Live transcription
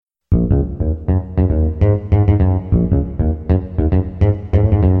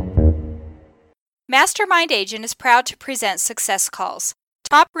Mastermind Agent is proud to present Success Calls.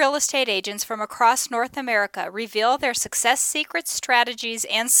 Top real estate agents from across North America reveal their success secrets, strategies,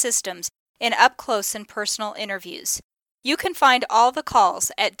 and systems in up-close and personal interviews. You can find all the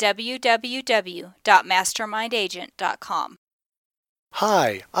calls at www.mastermindagent.com.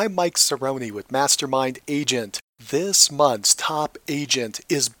 Hi, I'm Mike Cerrone with Mastermind Agent. This month's top agent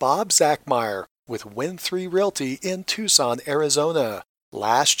is Bob Zachmeyer with Win3 Realty in Tucson, Arizona.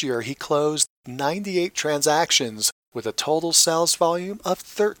 Last year, he closed 98 transactions with a total sales volume of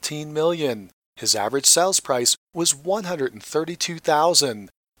 $13 million. His average sales price was $132,000,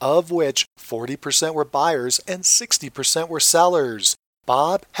 of which 40% were buyers and 60% were sellers.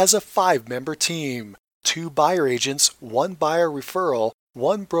 Bob has a 5-member team, 2 buyer agents, 1 buyer referral,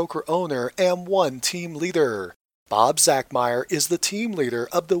 1 broker owner, and 1 team leader. Bob Zachmeyer is the team leader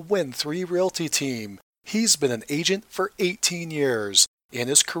of the Win3 Realty team. He's been an agent for 18 years. In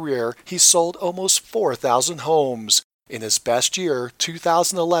his career, he sold almost 4,000 homes. In his best year,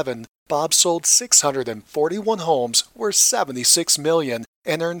 2011, Bob sold 641 homes worth $76 million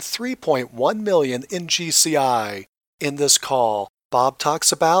and earned $3.1 million in GCI. In this call, Bob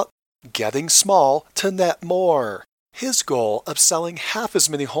talks about getting small to net more, his goal of selling half as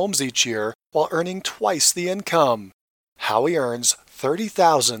many homes each year while earning twice the income, how he earns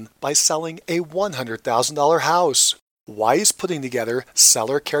 $30,000 by selling a $100,000 house, why he's putting together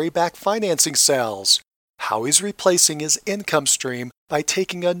seller carryback financing sales, how he's replacing his income stream by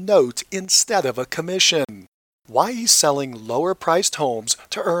taking a note instead of a commission, why he's selling lower-priced homes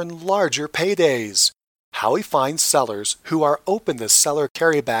to earn larger paydays, how he finds sellers who are open to seller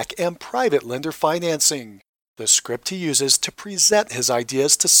carryback and private lender financing, the script he uses to present his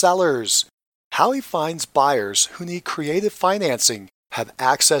ideas to sellers, how he finds buyers who need creative financing, have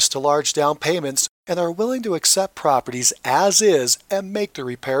access to large down payments, and are willing to accept properties as is and make the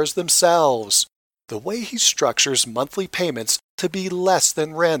repairs themselves, the way he structures monthly payments to be less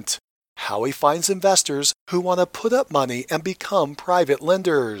than rent, how he finds investors who want to put up money and become private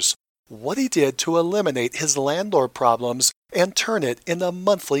lenders, what he did to eliminate his landlord problems and turn it into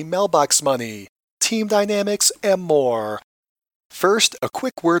monthly mailbox money, team dynamics, and more. First, a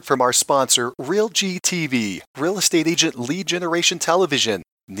quick word from our sponsor, RealGTV, Real Estate Agent Lead Generation Television.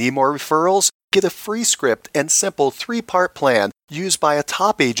 Need more referrals? Get a free script and simple 3-part plan used by a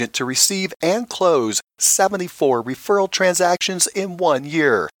top agent to receive and close 74 referral transactions in 1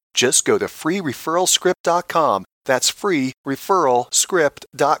 year. Just go to freereferralscript.com. That's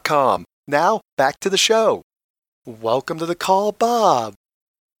freereferralscript.com. Now, back to the show. Welcome to the call, Bob.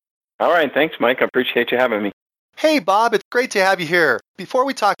 All right, thanks, Mike. I appreciate you having me. Hey, Bob, it's great to have you here. Before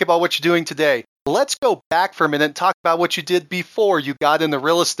we talk about what you're doing today, let's go back for a minute and talk about what you did before you got into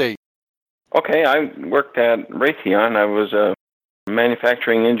real estate. Okay, I worked at Raytheon. I was a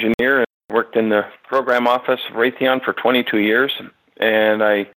manufacturing engineer and worked in the program office of Raytheon for 22 years. And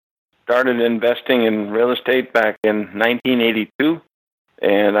I started investing in real estate back in 1982.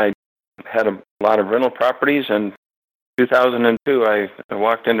 And I had a lot of rental properties. And 2002, I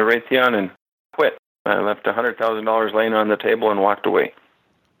walked into Raytheon and quit. I left $100,000 laying on the table and walked away.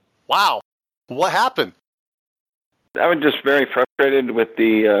 Wow. What happened? I was just very frustrated with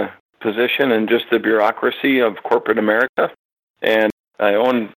the position and just the bureaucracy of corporate America. And I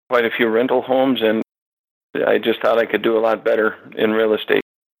own quite a few rental homes, and I just thought I could do a lot better in real estate.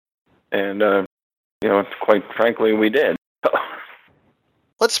 And, quite frankly, we did.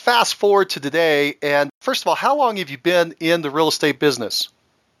 Let's fast forward to today. And first of all, how long have you been in the real estate business?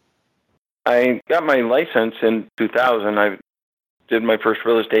 I got my license in 2000. I did my first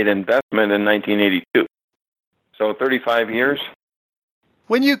real estate investment in 1982. So 35 years.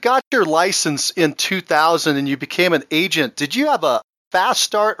 When you got your license in 2000 and you became an agent, did you have a fast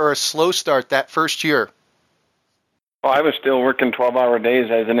start or a slow start that first year? Well, I was still working 12-hour days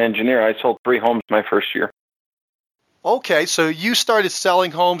as an engineer. I sold 3 homes my first year. Okay, so you started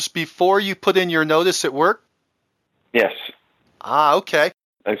selling homes before you put in your notice at work? Yes. Okay.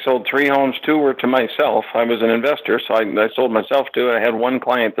 I sold 3 homes, 2 were to myself. I was an investor, so I sold myself 2. I had 1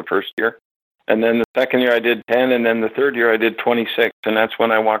 client the first year. And then the second year I did 10, and then the third year I did 26, and that's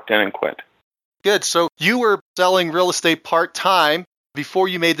when I walked in and quit. Good. So you were selling real estate part-time before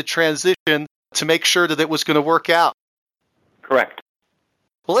you made the transition to make sure that it was going to work out. Correct.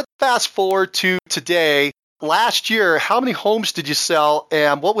 Well, let's fast forward to today. Last year, how many homes did you sell,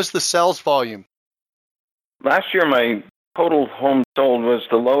 and what was the sales volume? Last year, my total homes sold was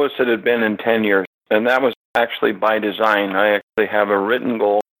the lowest it had been in 10 years, and that was actually by design. I actually have a written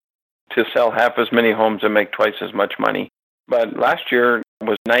goal to sell half as many homes and make twice as much money. But last year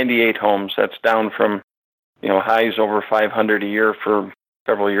was 98 homes. That's down from, highs over 500 a year for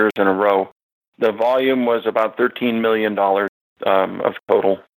several years in a row. the volume was about $13 million of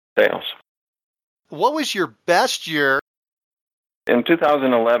total sales. What was your best year? In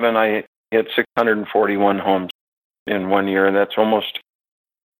 2011, I hit 641 homes in 1 year, and that's almost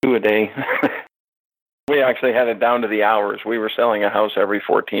 2 a day. We actually had it down to the hours. We were selling a house every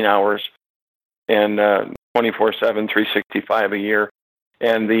 14 hours and 24/7, 365 a year.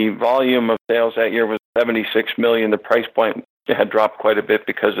 And the volume of sales that year was $76 million. The price point had dropped quite a bit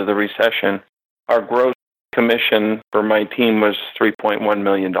because of the recession. Our gross commission for my team was $3.1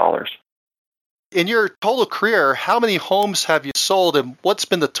 million. In your total career, how many homes have you sold, and what's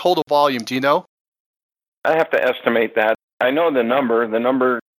been the total volume? Do you know? I have to estimate that. I know the number. The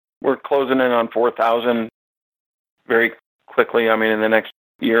number, we're closing in on 4,000 very quickly, in the next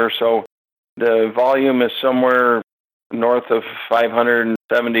year or so. The volume is somewhere north of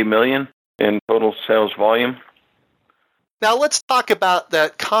 570 million in total sales volume. Now let's talk about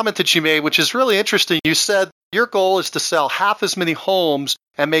that comment that you made, which is really interesting. You said your goal is to sell half as many homes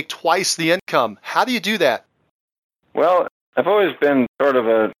and make twice the income. How do you do that? Well, I've always been sort of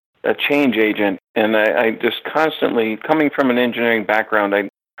a change agent, and I just constantly, coming from an engineering background, I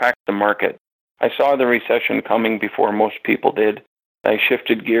tracked the market. I saw the recession coming before most people did. I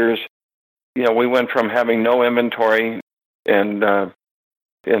shifted gears. We went from having no inventory and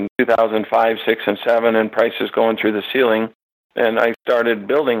in 2005, 6, and 7, and prices going through the ceiling, and I started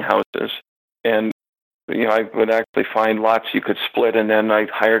building houses. And I would actually find lots you could split, and then I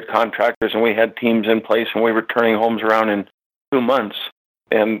hired contractors, and we had teams in place, and we were turning homes around in 2 months.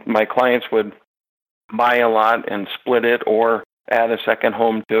 And my clients would buy a lot and split it or add a second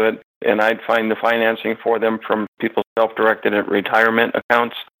home to it, and I'd find the financing for them from people self-directed at retirement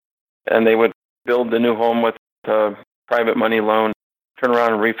accounts, and they would build the new home with a private money loan, turn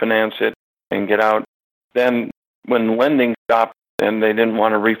around and refinance it and get out. Then when lending stopped and they didn't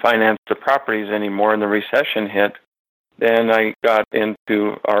want to refinance the properties anymore and the recession hit, then I got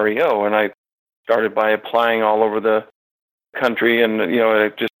into REO, and I started by applying all over the country, and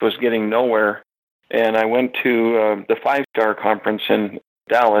it just was getting nowhere. And I went to the 5-Star Conference in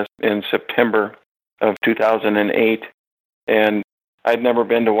Dallas in September of 2008, and I'd never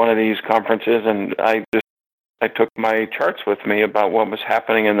been to one of these conferences, and I took my charts with me about what was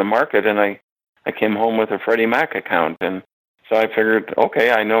happening in the market, and I came home with a Freddie Mac account. And so I figured,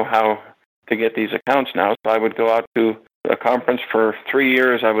 okay, I know how to get these accounts now. So I would go out to a conference for 3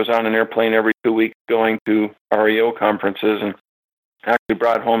 years. I was on an airplane every 2 weeks going to REO conferences, and actually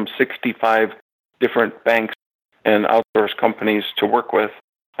brought home 65 different banks and outsource companies to work with.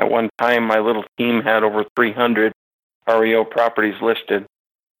 At one time, my little team had over 300 REO properties listed.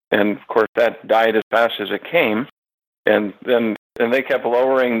 And of course, that died as fast as it came. And they kept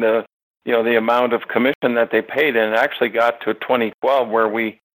lowering the amount of commission that they paid, and it actually got to 2012 where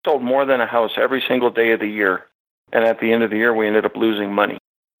we sold more than a house every single day of the year. And at the end of the year, we ended up losing money.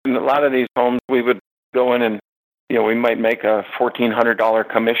 In a lot of these homes, we would go in and, we might make a $1,400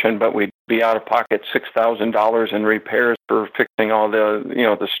 commission, but we'd be out of pocket $6,000 in repairs for fixing all the,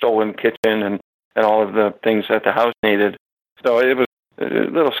 the stolen kitchen and all of the things that the house needed. So it was a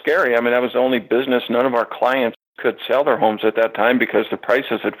little scary. That was the only business. None of our clients could sell their homes at that time because the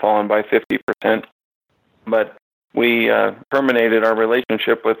prices had fallen by 50%. But we terminated our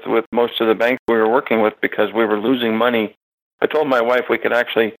relationship with most of the banks we were working with because we were losing money. I told my wife we could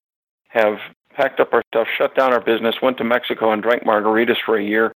actually have packed up our stuff, shut down our business, went to Mexico and drank margaritas for a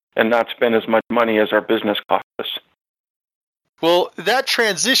year and not spend as much money as our business cost us. Well, that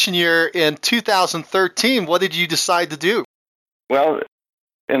transition year in 2013, what did you decide to do? Well,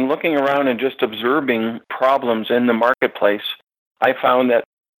 in looking around and just observing problems in the marketplace, I found that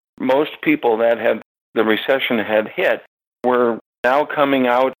most people that had the recession had hit were now coming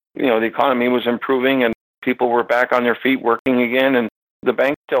out. The economy was improving and people were back on their feet working again, and the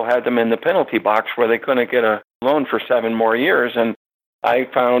bank still had them in the penalty box where they couldn't get a loan for 7 more years. And I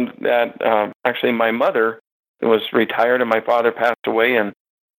found that actually my mother was retired and my father passed away, and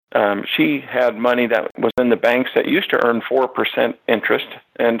she had money that was in the banks that used to earn 4% interest,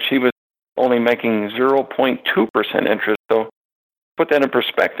 and she was only making 0.2% interest. So put that in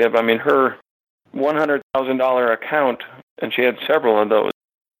perspective, her $100,000 account, and she had several of those,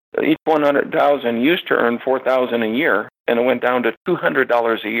 each $100,000 used to earn $4,000 a year, and it went down to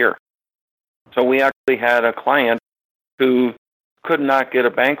 $200 a year. So we actually had a client who could not get a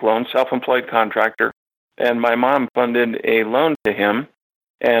bank loan, self-employed contractor, and my mom funded a loan to him,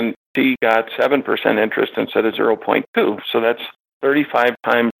 and she got 7% interest instead of 0.2. So that's 35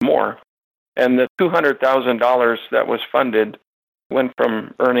 times more. And the $200,000 that was funded went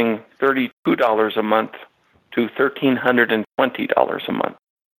from earning $32 a month to $1,320 a month.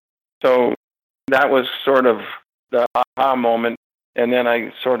 So that was sort of the aha moment. And then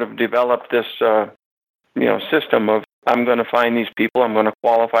I sort of developed this, system of I'm going to find these people. I'm going to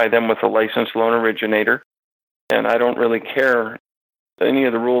qualify them with a licensed loan originator. And I don't really care any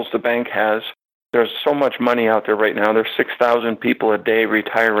of the rules the bank has. There's so much money out there right now. There's 6,000 people a day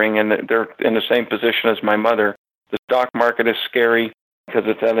retiring, and they're in the same position as my mother. The stock market is scary because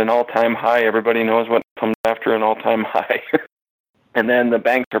it's at an all-time high. Everybody knows what comes after an all-time high. And then the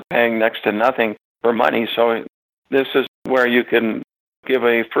banks are paying next to nothing for money. So this is where you can give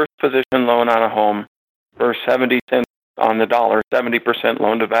a first position loan on a home for 70 cents on the dollar, 70%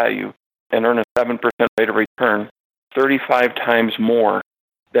 loan to value, and earn a 7% rate of return, 35 times more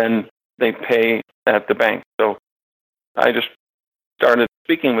than they pay at the bank. So I just started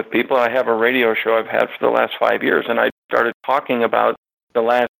speaking with people. I have a radio show I've had for the last 5 years, and I started talking about the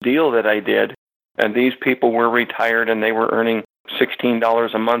last deal that I did, and these people were retired and they were earning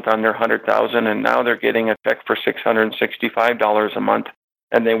 $16 a month on their $100,000, and now they're getting a check for $665 a month,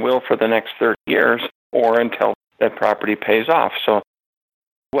 and they will for the next 30 years or until that property pays off. So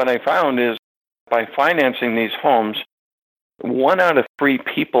what I found is by financing these homes, 1 out of 3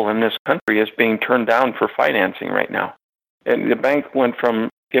 people in this country is being turned down for financing right now. And the bank went from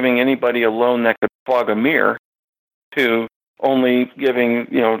giving anybody a loan that could plug a mirror to only giving,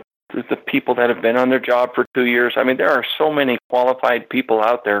 the people that have been on their job for 2 years. I mean, there are so many qualified people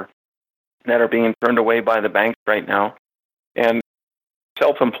out there that are being turned away by the banks right now. And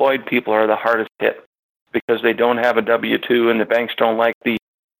self-employed people are the hardest hit because they don't have a W-2 and the banks don't like the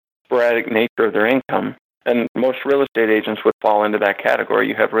sporadic nature of their income. And most real estate agents would fall into that category.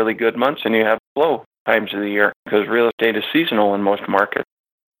 You have really good months and you have slow times of the year because real estate is seasonal in most markets.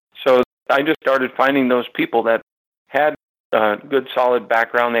 So I just started finding those people that had a good, solid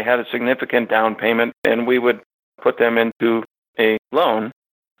background. They had a significant down payment, and we would put them into a loan.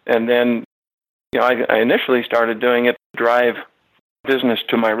 And then, I initially started doing it to drive business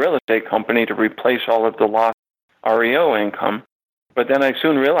to my real estate company to replace all of the lost REO income. But then I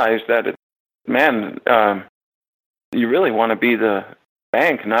soon realized that, you really want to be the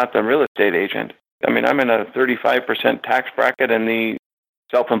bank, not the real estate agent. I mean, I'm in a 35% tax bracket, and the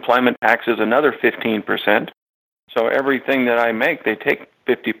self-employment tax is another 15%. So everything that I make, they take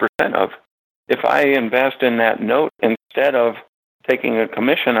 50% of. If I invest in that note instead of taking a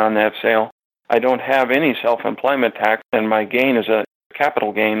commission on that sale, I don't have any self-employment tax, and my gain is a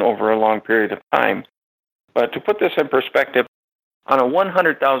capital gain over a long period of time. But to put this in perspective, on a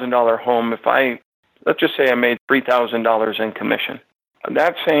 $100,000 home, let's just say I made $3,000 in commission.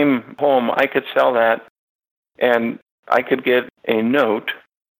 That same home, I could sell that, and I could get a note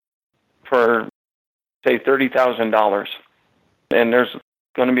for, say, $30,000. And there's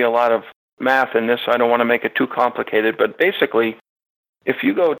going to be a lot of math in this, so I don't want to make it too complicated. But basically, if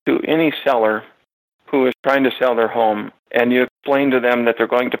you go to any seller who is trying to sell their home and you explain to them that they're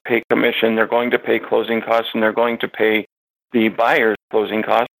going to pay commission, they're going to pay closing costs, and they're going to pay the buyer's closing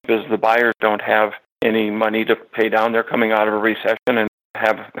costs because the buyers don't have any money to pay down. They're coming out of a recession and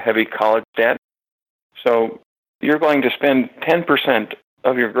have heavy college debt. So you're going to spend 10%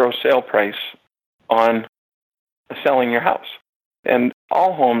 of your gross sale price on selling your house. And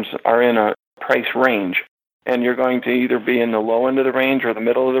all homes are in a price range. And you're going to either be in the low end of the range or the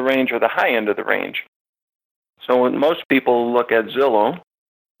middle of the range or the high end of the range. So when most people look at Zillow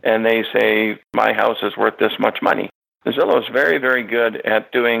and they say, my house is worth this much money. Zillow is very, very good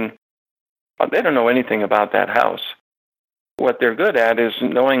at doing, they don't know anything about that house. What they're good at is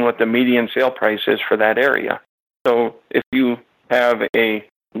knowing what the median sale price is for that area. So if you have a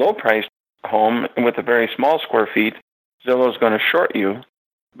low-priced home with a very small square feet, Zillow is going to short you.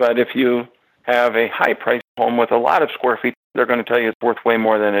 But if you have a high-priced home with a lot of square feet, they're going to tell you it's worth way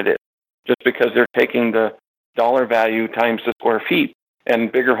more than it is, just because they're taking the dollar value times the square feet,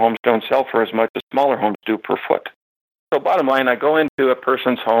 and bigger homes don't sell for as much as smaller homes do per foot. So bottom line, I go into a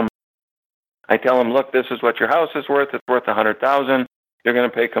person's home. I tell them, look, this is what your house is worth. It's worth $100,000. You're going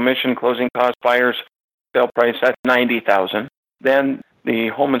to pay commission, closing costs, buyer's sale price, that's $90,000. Then the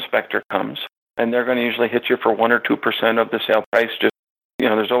home inspector comes, and they're going to usually hit you for 1 or 2% of the sale price. Just,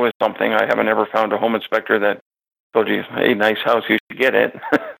 there's always something. I haven't ever found a home inspector that told you, hey, nice house, you should get it.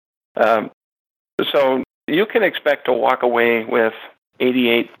 So you can expect to walk away with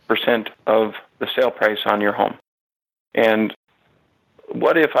 88% of the sale price on your home. And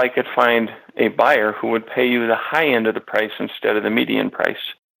what if I could find a buyer who would pay you the high end of the price instead of the median price?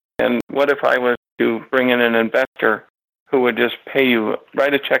 And what if I was to bring in an investor who would just pay you,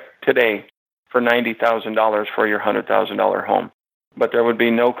 write a check today for $90,000 for your $100,000 home, but there would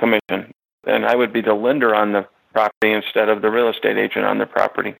be no commission, and I would be the lender on the property instead of the real estate agent on the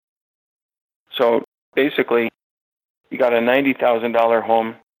property. So basically, you got a $90,000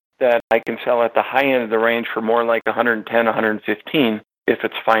 home that I can sell at the high end of the range for more like 110, 115 if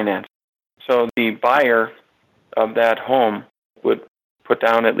it's financed. So the buyer of that home would put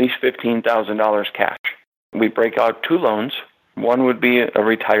down at least $15,000 cash. We break out two loans. One would be a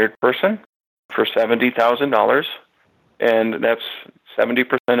retired person for $70,000, and that's 70%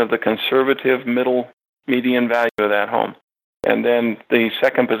 of the conservative median value of that home. And then the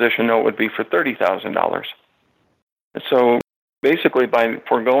second position note would be for $30,000. So basically, by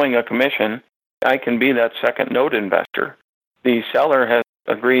foregoing a commission, I can be that second note investor. The seller has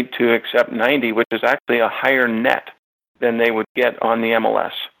agreed to accept 90, which is actually a higher net than they would get on the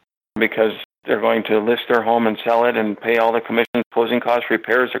MLS, because they're going to list their home and sell it and pay all the commissions, closing costs,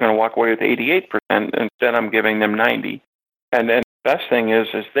 repairs. They're going to walk away with 88%. Instead, I'm giving them 90. And then the best thing is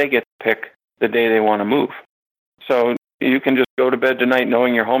they get to pick the day they want to move. So you can just go to bed tonight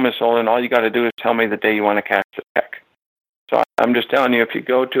knowing your home is sold, and all you got to do is tell me the day you want to cash the check. So I'm just telling you, if you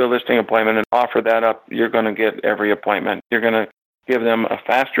go to a listing appointment and offer that up, you're going to get every appointment. You're going to give them a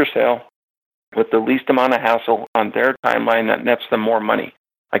faster sale with the least amount of hassle on their timeline that nets them more money.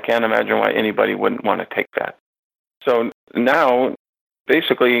 I can't imagine why anybody wouldn't want to take that. So now,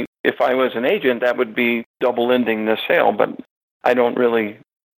 basically, if I was an agent, that would be double-ending the sale, but I don't really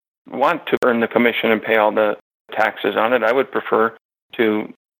want to earn the commission and pay all the taxes on it. I would prefer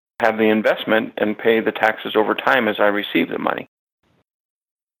to have the investment and pay the taxes over time as I receive the money.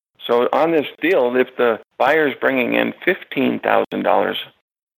 So on this deal, if the buyer's bringing in $15,000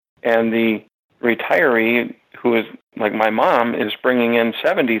 and the retiree, who is like my mom, is bringing in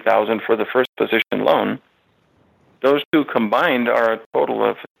 $70,000 for the first position loan, those two combined are a total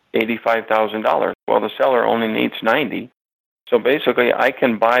of $85,000. Well, the seller only needs $90,000. So basically, I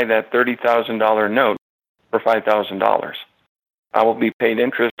can buy that $30,000 note for $5,000. I will be paid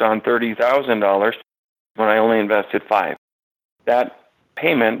interest on $30,000 when I only invested $5,000. That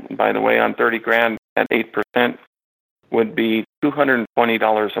payment, by the way, on $30,000 at 8% would be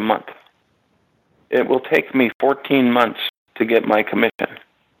 $220 a month. It will take me 14 months to get my commission.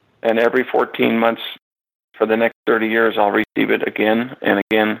 And every 14 months for the next 30 years, I'll receive it again and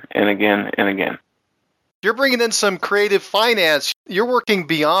again and again and again. You're bringing in some creative finance. You're working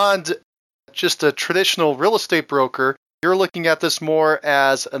beyond just a traditional real estate broker. You're looking at this more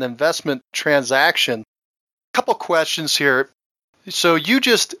as an investment transaction. A couple questions here. So you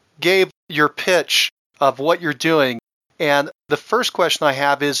just gave your pitch of what you're doing. And the first question I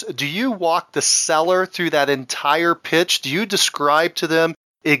have is, do you walk the seller through that entire pitch? Do you describe to them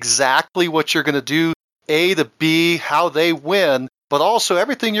exactly what you're going to do, A to B, how they win, but also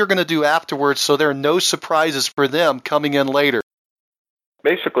everything you're going to do afterwards so there are no surprises for them coming in later?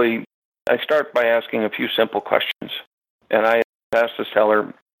 Basically, I start by asking a few simple questions. And I ask the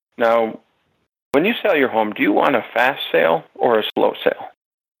seller, now, when you sell your home, do you want a fast sale or a slow sale?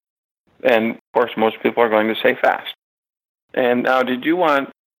 And, of course, most people are going to say fast. And now, did you want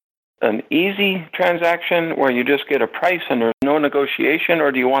an easy transaction where you just get a price and there's no negotiation,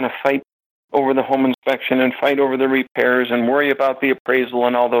 or do you want to fight over the home inspection and fight over the repairs and worry about the appraisal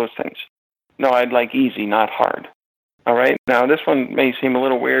and all those things? No, I'd like easy, not hard. All right? Now, this one may seem a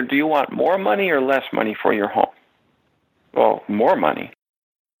little weird. Do you want more money or less money for your home? Well, more money.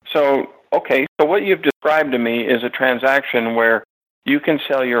 So, okay, so what you've described to me is a transaction where you can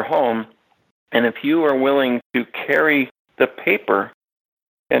sell your home, and if you are willing to carry the paper,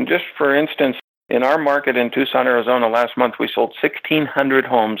 and just for instance, in our market in Tucson, Arizona, last month we sold 1,600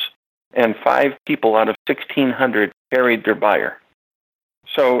 homes, and 5 people out of 1,600 carried their buyer.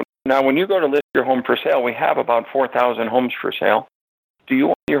 So now when you go to list your home for sale, we have about 4,000 homes for sale. Do you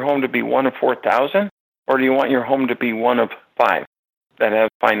want your home to be one of 4,000, or do you want your home to be one of 5 that have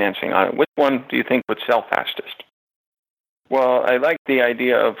financing on it? Which one do you think would sell fastest? Well, I like the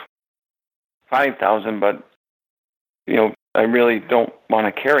idea of 5,000, but I really don't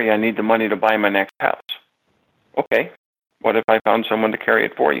want to carry. I need the money to buy my next house. Okay. What if I found someone to carry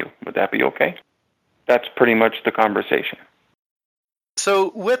it for you? Would that be okay? That's pretty much the conversation.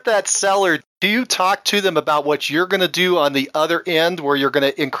 So with that seller, do you talk to them about what you're going to do on the other end, where you're going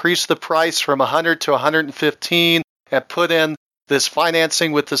to increase the price from 100 to 115 and put in this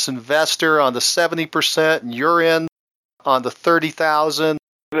financing with this investor on the 70%, and you're in on the 30,000?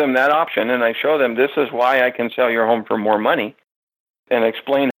 Give them that option, and I show them this is why I can sell your home for more money, and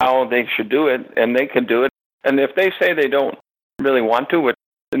explain how they should do it, and they can do it. And if they say they don't really want to,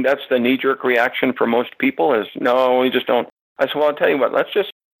 and that's the knee-jerk reaction for most people is, no, we just don't. I said, well, I'll tell you what,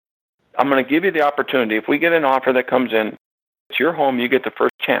 I'm going to give you the opportunity. If we get an offer that comes in, it's your home, you get the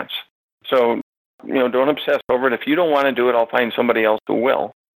first chance. So, don't obsess over it. If you don't want to do it, I'll find somebody else who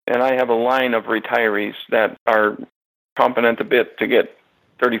will. And I have a line of retirees that are chomping at the bit to get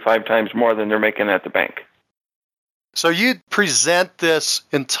 35 times more than they're making at the bank. So you'd present this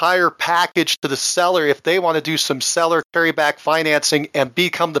entire package to the seller if they want to do some seller carryback financing and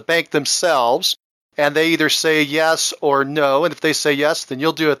become the bank themselves, and they either say yes or no. And if they say yes, then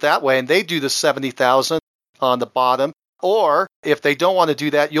you'll do it that way, and they do the $70,000 on the bottom. Or if they don't want to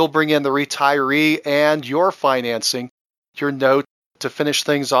do that, you'll bring in the retiree and your financing, your note to finish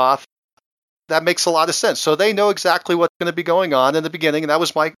things off. That makes a lot of sense. So they know exactly what's going to be going on in the beginning, and that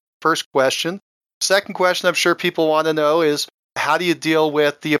was my first question. Second question I'm sure people want to know is, how do you deal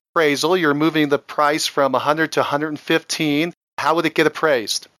with the appraisal? You're moving the price from 100 to 115. How would it get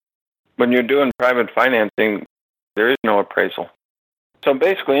appraised? When you're doing private financing, there is no appraisal. So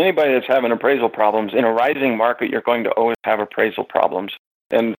basically, anybody that's having appraisal problems, in a rising market, you're going to always have appraisal problems.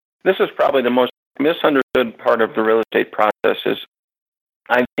 And this is probably the most misunderstood part of the real estate process is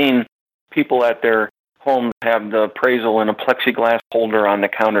I've seen people at their homes have the appraisal in a plexiglass holder on the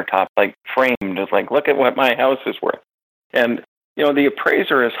countertop, like framed. It's like, look at what my house is worth. And, the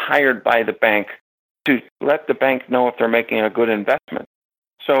appraiser is hired by the bank to let the bank know if they're making a good investment.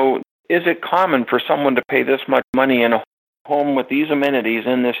 So is it common for someone to pay this much money in a home with these amenities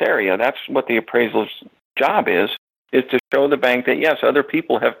in this area? That's what the appraisal's job is to show the bank that, yes, other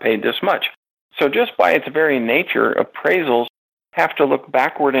people have paid this much. So just by its very nature, appraisals have to look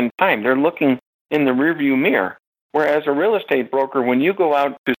backward in time. They're looking in the rearview mirror. Whereas a real estate broker, when you go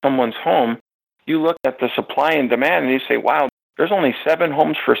out to someone's home, you look at the supply and demand and you say, wow, there's only 7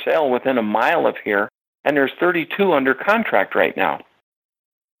 homes for sale within a mile of here, and there's 32 under contract right now.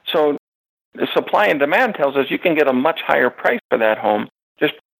 So the supply and demand tells us you can get a much higher price for that home.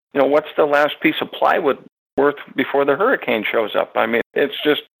 Just, what's the last piece of plywood worth before the hurricane shows up? I mean, it's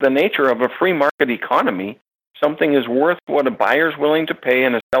just the nature of a free market economy. Something is worth what a buyer's willing to pay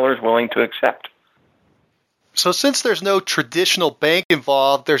and a seller's willing to accept. So since there's no traditional bank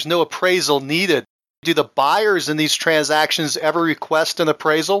involved, there's no appraisal needed. Do the buyers in these transactions ever request an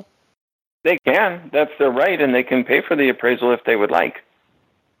appraisal? They can. That's their right, and they can pay for the appraisal if they would like.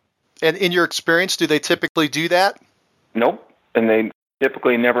 And in your experience, do they typically do that? Nope. And they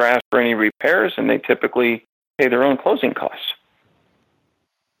typically never ask for any repairs, and they typically pay their own closing costs.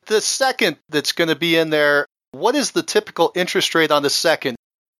 The second that's going to be in there, what is the typical interest rate on the second?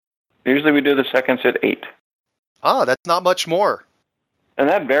 Usually we do the seconds at 8. Oh, that's not much more. And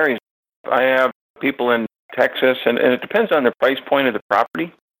that varies. I have people in Texas, and it depends on the price point of the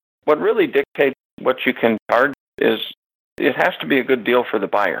property. What really dictates what you can charge is it has to be a good deal for the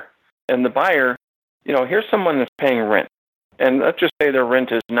buyer. And the buyer, here's someone that's paying rent. And let's just say their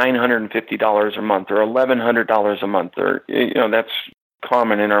rent is $950 a month or $1,100 a month. Or, that's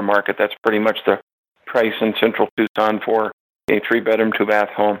common in our market. That's pretty much the price in Central Tucson for a 3-bedroom, 2-bath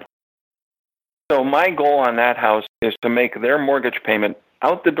home. So my goal on that house is to make their mortgage payment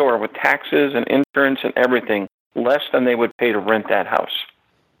out the door with taxes and insurance and everything less than they would pay to rent that house.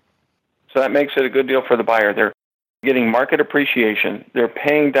 So that makes it a good deal for the buyer. They're getting market appreciation. They're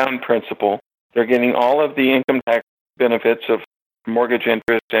paying down principal. They're getting all of the income tax benefits of mortgage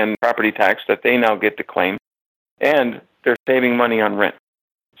interest and property tax that they now get to claim. And they're saving money on rent.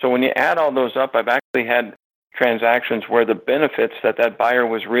 So when you add all those up, I've actually had transactions where the benefits that buyer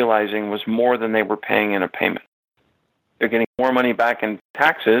was realizing was more than they were paying in a payment. They're getting more money back in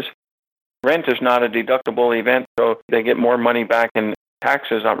taxes. Rent is not a deductible event, so they get more money back in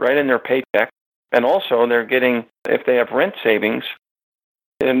taxes right in their paycheck. And also they're getting, if they have rent savings,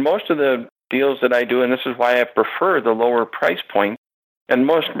 in most of the deals that I do, and this is why I prefer the lower price point, and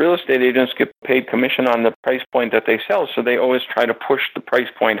most real estate agents get paid commission on the price point that they sell, so they always try to push the price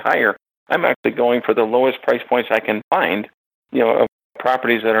point higher. I'm actually going for the lowest price points I can find, of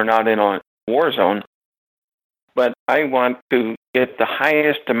properties that are not in a war zone. But I want to get the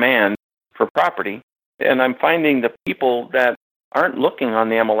highest demand for property, and I'm finding the people that aren't looking on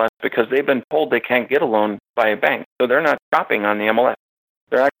the MLS because they've been told they can't get a loan by a bank, so they're not shopping on the MLS.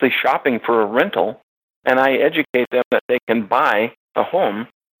 They're actually shopping for a rental, and I educate them that they can buy a home,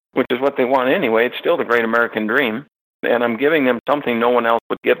 which is what they want anyway. It's still the great American dream, and I'm giving them something no one else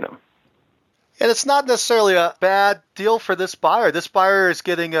would give them. And it's not necessarily a bad deal for this buyer. This buyer is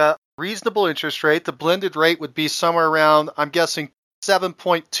getting a reasonable interest rate. The blended rate would be somewhere around, I'm guessing,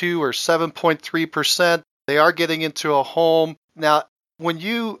 7.2 or 7.3%. They are getting into a home. Now, when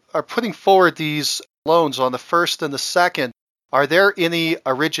you are putting forward these loans on the first and the second, are there any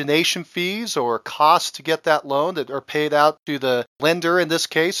origination fees or costs to get that loan that are paid out to the lender in this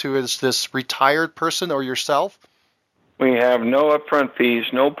case, who is this retired person or yourself? We have no upfront fees,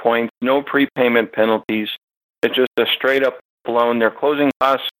 no points, no prepayment penalties. It's just a straight-up loan. Their closing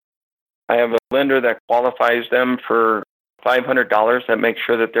costs I have a lender that qualifies them for $500 that makes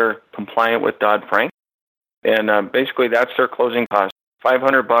sure that they're compliant with Dodd-Frank. And basically that's their closing cost,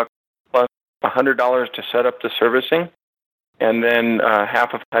 $500 plus $100 to set up the servicing, and then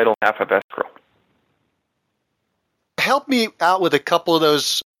half of title, half of escrow. Help me out with a couple of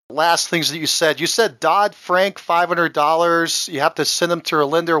those last things that you said. You said Dodd-Frank, $500. You have to send them to a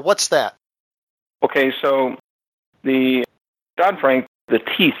lender. What's that? Okay, so the Dodd-Frank, the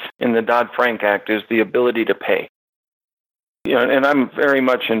teeth in the Dodd-Frank Act is the ability to pay. And I'm very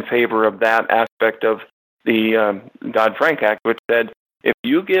much in favor of that aspect of the Dodd-Frank Act, which said if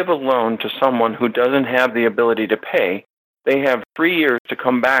you give a loan to someone who doesn't have the ability to pay, they have 3 years to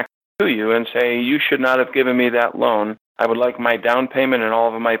come back to you and say, you should not have given me that loan. I would like my down payment and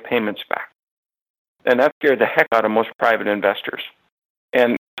all of my payments back. And that scared the heck out of most private investors.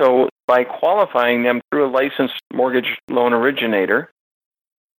 And so by qualifying them through a licensed mortgage loan originator,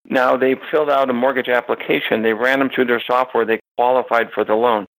 now they've filled out a mortgage application, they ran them through their software, they qualified for the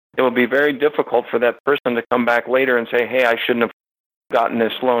loan. It will be very difficult for that person to come back later and say, hey, I shouldn't have gotten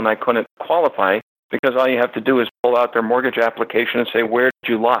this loan, I couldn't qualify, because all you have to do is pull out their mortgage application and say, where did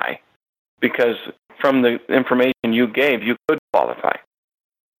you lie? Because from the information you gave, you could qualify.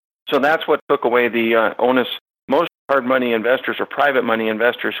 So that's what took away the onus. Most hard money investors or private money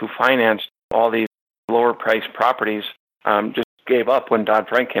investors who financed all these lower priced properties just gave up when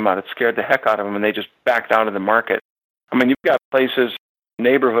Dodd-Frank came out. It scared the heck out of them, and they just backed out of the market. I mean, you've got places,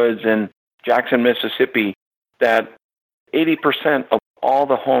 neighborhoods in Jackson, Mississippi, that 80% of all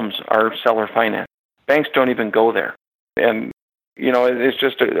the homes are seller financed. Banks don't even go there. And, it's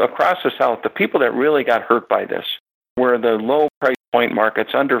just across the South, the people that really got hurt by this were the low price point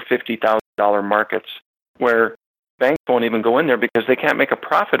markets, under $50,000 markets, where banks won't even go in there because they can't make a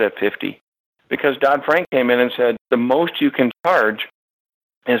profit at 50. Because Dodd-Frank came in and said the most you can charge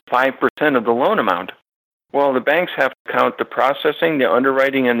is 5% of the loan amount. Well, the banks have to count the processing, the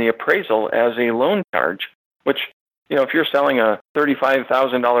underwriting, and the appraisal as a loan charge, which, if you're selling a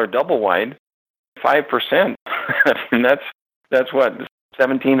 $35,000 double wide, 5%, that's what,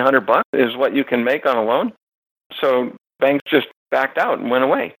 $1,700 is what you can make on a loan. So banks just backed out and went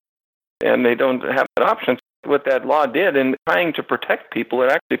away. And they don't have that option. What that law did in trying to protect people, it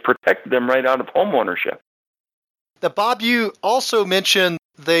actually protected them right out of home ownership. Now, Bob, you also mentioned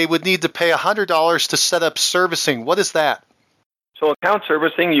they would need to pay $100 to set up servicing. What is that? So account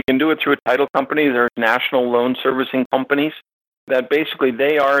servicing, you can do it through a title company. There's national loan servicing companies that basically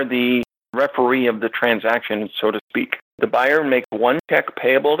they are the referee of the transaction, so to speak. The buyer makes one check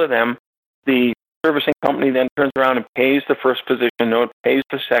payable to them. The servicing company then turns around and pays the first position note, pays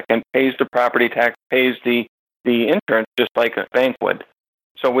the second, pays the property tax, pays the insurance, just like a bank would.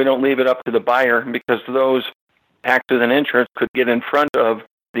 So we don't leave it up to the buyer because those taxes and insurance could get in front of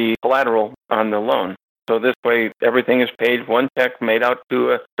the collateral on the loan. So this way, everything is paid, one check made out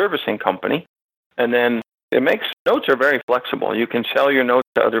to a servicing company, and then notes are very flexible. You can sell your notes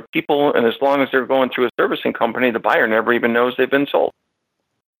to other people, and as long as they're going through a servicing company, the buyer never even knows they've been sold.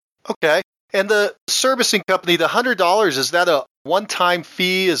 Okay. And the servicing company, the $100, is that a one-time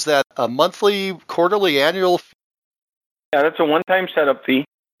fee? Is that a monthly, quarterly, annual fee? Yeah, that's a one-time setup fee,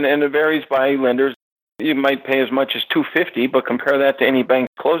 and it varies by lenders. You might pay as much as $250, but compare that to any bank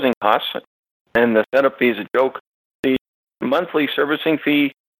closing costs, and the setup fee is a joke. The monthly servicing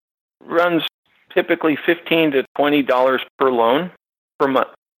fee runs typically $15 to $20 per loan per month.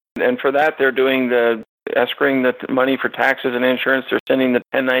 And for that, they're doing the escrowing the money for taxes and insurance. They're sending the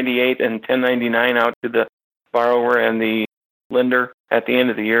 1098 and 1099 out to the borrower and the lender at the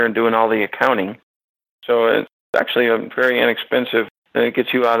end of the year and doing all the accounting. So it's actually a very inexpensive, and it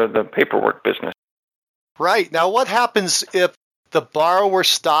gets you out of the paperwork business. Right. Now, what happens if the borrower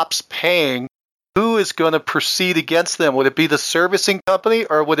stops paying? Who is going to proceed against them? Would it be the servicing company,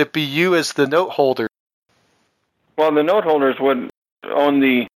 or would it be you as the note holder? Well, the note holders would own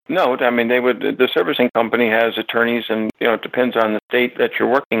the note. I mean, the servicing company has attorneys, and it depends on the state that you're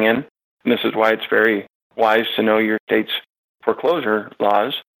working in. And this is why it's very wise to know your state's foreclosure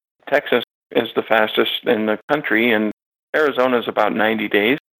laws. Texas is the fastest in the country, and Arizona is about 90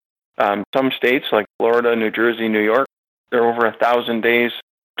 days. Some states like Florida, New Jersey, New York, they're over 1,000 days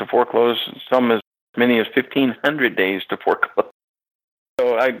to foreclose, some as many as 1,500 days to foreclose.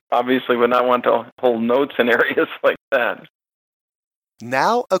 So I obviously would not want to hold notes in areas like that.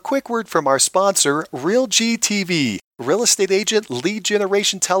 Now, a quick word from our sponsor, RealG TV, real estate agent lead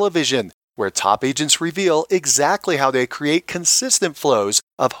generation television, where top agents reveal exactly how they create consistent flows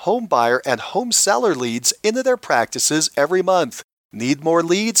of home buyer and home seller leads into their practices every month. Need more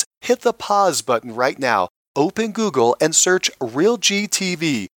leads? Hit the pause button right now. Open Google and search RealG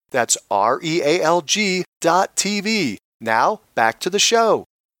TV. That's REALG.TV. Now, back to the show.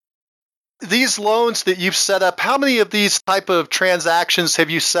 These loans that you've set up, how many of these type of transactions have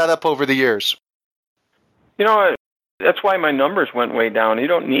you set up over the years? That's why my numbers went way down. You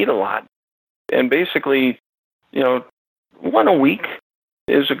don't need a lot. And basically, one a week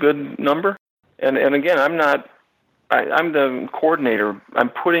is a good number. And again, I'm the coordinator. I'm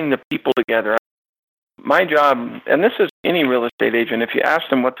putting the people together. My job, and this is any real estate agent, if you ask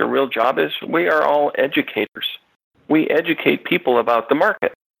them what their real job is, we are all educators. We educate people about the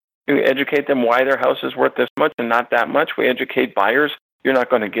market. We educate them why their house is worth this much and not that much. We educate buyers. You're not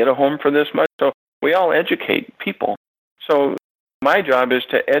going to get a home for this much. So we all educate people. So my job is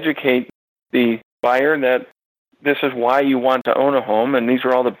to educate the buyer that this is why you want to own a home, and these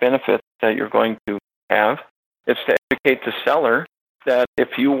are all the benefits that you're going to have. It's to educate the seller that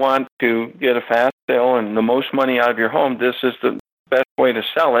if you want to get a fast sale and the most money out of your home, this is the best way to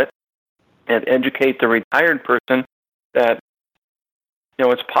sell it, and educate the retired person that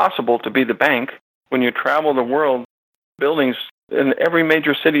it's possible to be the bank. When you travel the world, buildings in every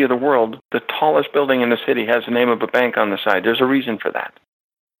major city of the world, the tallest building in the city has the name of a bank on the side. There's a reason for that.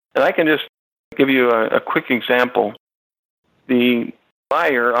 And I can just give you a quick example. The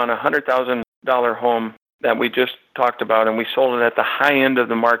buyer on a $100,000 home that we just talked about, and we sold it at the high end of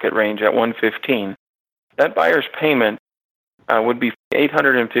the market range at $115,000, that buyer's payment would be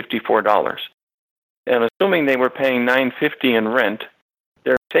 $854. And assuming they were paying $950 in rent,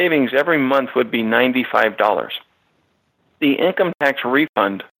 their savings every month would be $95. The income tax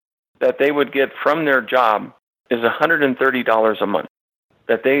refund that they would get from their job is $130 a month,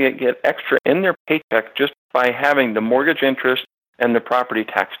 that they get extra in their paycheck just by having the mortgage interest and the property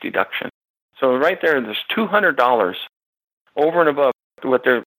tax deduction. So right there's $200 over and above what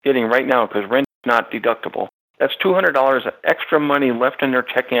they're getting right now because rent is not deductible. That's $200 of extra money left in their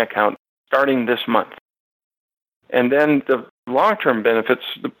checking account starting this month. And then the long-term benefits,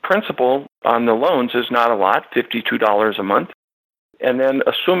 the principal on the loans is not a lot, $52 a month. And then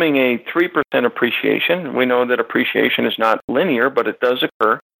assuming a 3% appreciation, we know that appreciation is not linear, but it does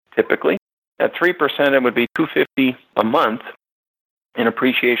occur typically. At 3%, it would be $250 a month in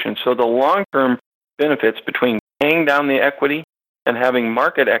appreciation. So the long-term benefits between paying down the equity and having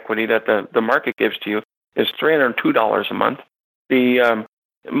market equity that the market gives to you is $302 a month. The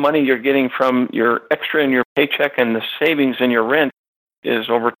money you're getting from your extra in your paycheck and the savings in your rent is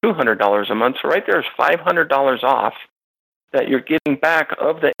over $200 a month. So right there is $500 off that you're getting back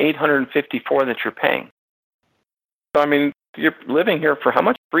of the $854 that you're paying. So, I mean, you're living here for how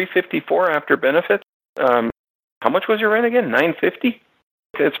much? $354 after benefits? How much was your rent again? $950?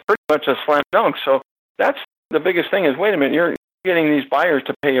 It's pretty much a slam dunk. So that's the biggest thing is, wait a minute, you're getting these buyers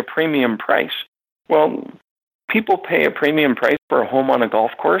to pay a premium price. Well, people pay a premium price for a home on a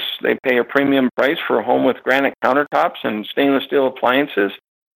golf course. They pay a premium price for a home with granite countertops and stainless steel appliances.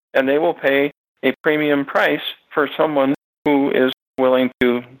 And they will pay a premium price for someone who is willing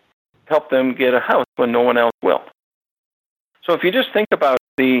to help them get a house when no one else will. So if you just think about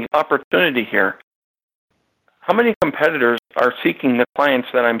the opportunity here, how many competitors are seeking the clients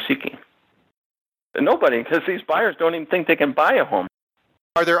that I'm seeking? Nobody, because these buyers don't even think they can buy a home.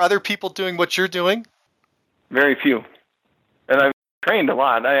 Are there other people doing what you're doing? Very few. And I've trained a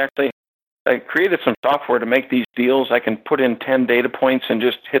lot. I created some software to make these deals. I can put in 10 data points and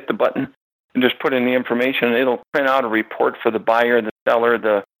just hit the button and just put in the information. And it'll print out a report for the buyer, the seller,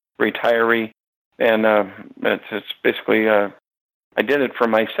 the retiree. And it's basically, I did it for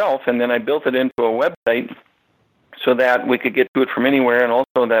myself, and then I built it into a website so that we could get to it from anywhere, and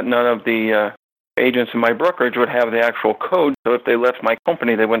also that none of the agents in my brokerage would have the actual code, so if they left my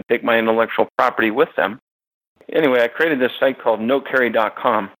company, they wouldn't take my intellectual property with them. Anyway, I created this site called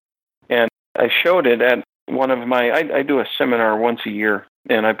notecarry.com, and I showed it at one of my, I do a seminar once a year,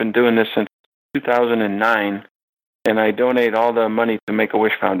 and I've been doing this since 2009, and I donate all the money to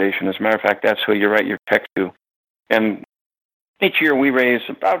Make-A-Wish Foundation. As a matter of fact, that's who you write your check to. And each year we raise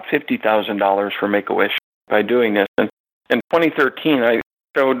about $50,000 for Make-A-Wish by doing this. And in 2013, I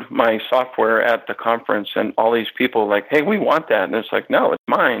showed my software at the conference, and all these people like, hey, we want that. And it's like, no, it's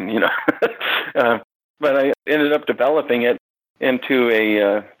mine, you know. But I ended up developing it into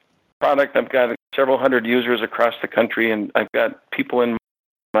a product. I've got several hundred users across the country, and I've got people in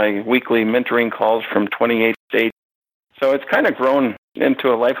my weekly mentoring calls from 28 states. So it's kind of grown into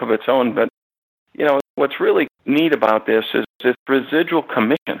a life of its own. But, you know, what's really neat about this is this residual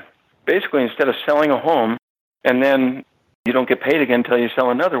commission. Basically, instead of selling a home and then you don't get paid again until you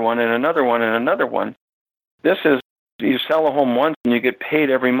sell another one and another one and another one, this is you sell a home once and you get paid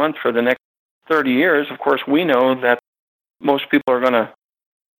every month for the next 30 years. Of course, we know that most people are going to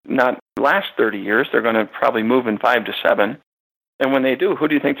not last 30 years. They're going to probably move in 5 to 7. And when they do, who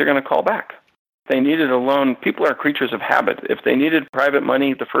do you think they're going to call back? If they needed a loan, people are creatures of habit. If they needed private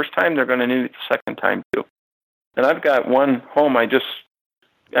money the first time, they're going to need it the second time too. And I've got one home I just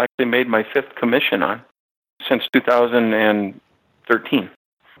actually made my 5th commission on since 2013.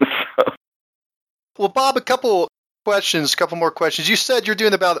 Well, Bob, a couple more questions. You said you're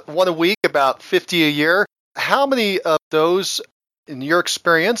doing about one a week, about 50 a year. How many of those, in your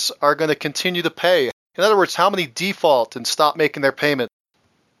experience, are going to continue to pay? In other words, how many default and stop making their payment?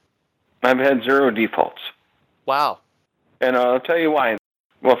 I've had 0 defaults. Wow. And I'll tell you why.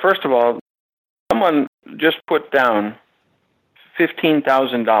 Well, first of all, someone just put down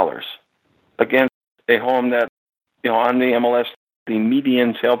 $15,000 against a home that, on the MLS, the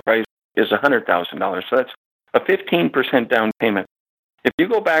median sale price is $100,000. So that's a 15% down payment. If you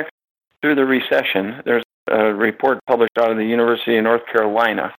go back through the recession, there's a report published out of the University of North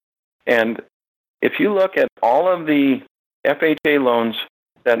Carolina. And if you look at all of the FHA loans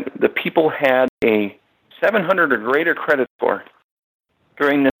that the people had a 700 or greater credit score,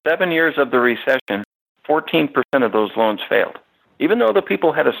 during the 7 years of the recession, 14% of those loans failed, even though the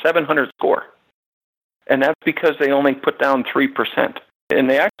people had a 700 score. And that's because they only put down 3%. And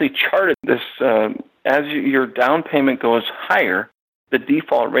they actually charted this, as your down payment goes higher, the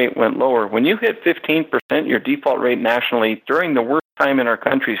default rate went lower. When you hit 15%, your default rate nationally, during the worst time in our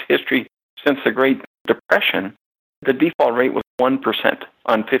country's history since the Great Depression, the default rate was 1%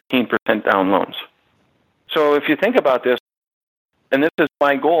 on 15% down loans. So if you think about this, and this is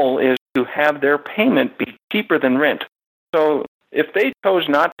my goal, is to have their payment be cheaper than rent. So if they chose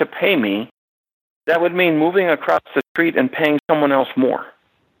not to pay me, that would mean moving across the street and paying someone else more.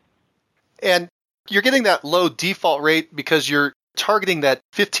 And you're getting that low default rate because you're targeting that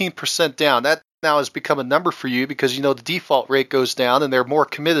 15% down. That now has become a number for you because the default rate goes down and they're more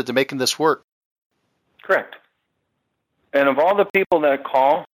committed to making this work. Correct. And of all the people that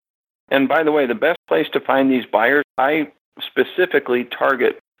call, and by the way, the best place to find these buyers, I specifically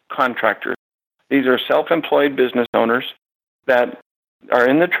target contractors. These are self-employed business owners that are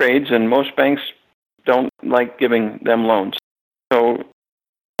in the trades, and most banks don't like giving them loans. So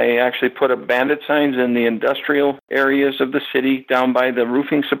I actually put up bandit signs in the industrial areas of the city, down by the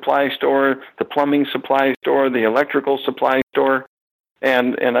roofing supply store, the plumbing supply store, the electrical supply store,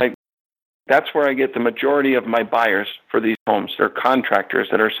 and that's where I get the majority of my buyers for these homes. They're contractors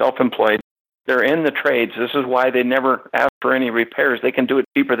that are self-employed. They're in the trades. This is why they never ask for any repairs. They can do it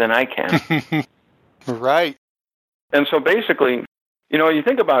cheaper than I can. Right. And so basically, you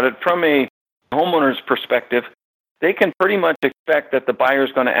think about it from a homeowner's perspective, they can pretty much expect that the buyer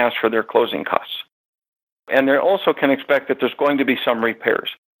is going to ask for their closing costs. And they also can expect that there's going to be some repairs.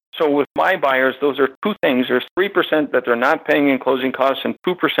 So with my buyers, those are two things. There's 3% that they're not paying in closing costs and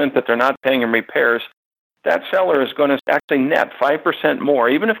 2% that they're not paying in repairs. That seller is going to actually net 5% more.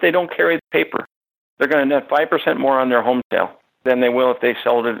 Even if they don't carry the paper, they're going to net 5% more on their home sale than they will if they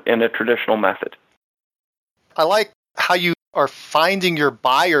sold it in a traditional method. I like how you are finding your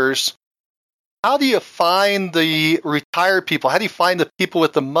buyers. How do you find the retired people? How do you find the people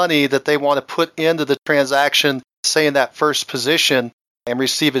with the money that they want to put into the transaction, say in that first position, and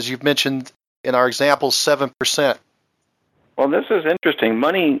receive, as you've mentioned in our example, 7%? Well, this is interesting.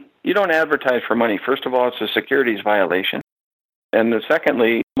 Money, you don't advertise for money. First of all, it's a securities violation. And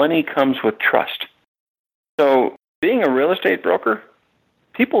secondly, money comes with trust. So being a real estate broker,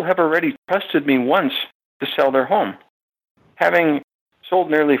 people have already trusted me once to sell their home. Having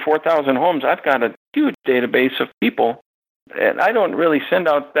sold nearly 4,000 homes, I've got a huge database of people, and I don't really send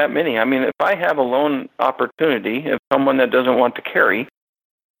out that many. I mean, if I have a loan opportunity, if someone that doesn't want to carry,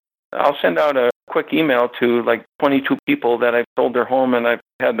 I'll send out a quick email to like 22 people that I've sold their home and I've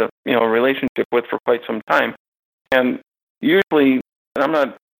had the relationship with for quite some time. And usually, and I'm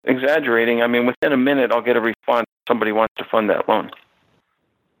not exaggerating, I mean, within a minute I'll get a response. Somebody wants to fund that loan.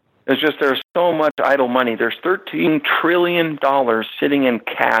 It's just there's so much idle money. There's $13 trillion sitting in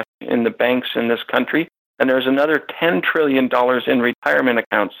cash in the banks in this country, and there's another $10 trillion in retirement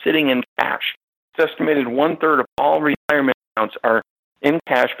accounts sitting in cash. It's estimated 1/3 of all retirement accounts are in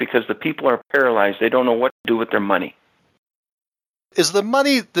cash because the people are paralyzed. They don't know what to do with their money. Is the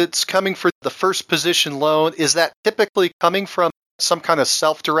money that's coming for the first position loan, is that typically coming from some kind of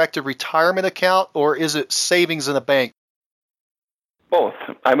self-directed retirement account, or is it savings in a bank? Both.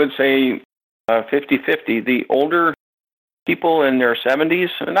 I would say 50-50. The older people in their 70s,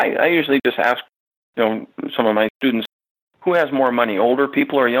 and I usually just ask some of my students, who has more money, older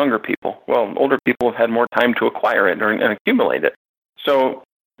people or younger people? Well, older people have had more time to acquire it and accumulate it. So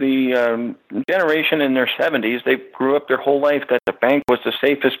the generation in their 70s, they grew up their whole life that the bank was the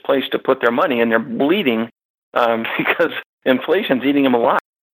safest place to put their money, and they're bleeding because inflation's eating them alive.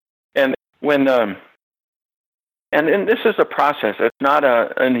 And when and this is a process. It's not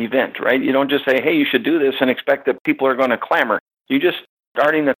an event, right? You don't just say, hey, you should do this and expect that people are going to clamor. You just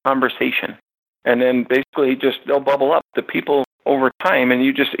starting the conversation. And then basically they'll bubble up. The people over time, and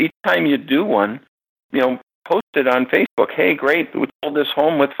you just, each time you do one, post it on Facebook. Hey, great, we sold this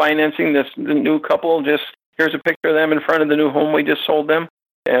home with financing. The new couple, just here's a picture of them in front of the new home we just sold them,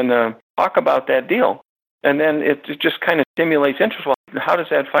 and talk about that deal. And then it just kind of stimulates interest. Well, how does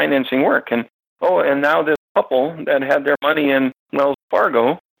that financing work? And now this couple that had their money in Wells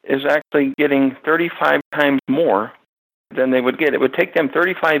Fargo is actually getting 35 times more than they would get. It would take them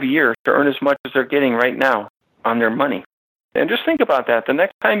 35 years to earn as much as they're getting right now on their money. And just think about that. The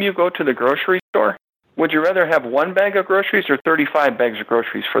next time you go to the grocery store, would you rather have one bag of groceries or 35 bags of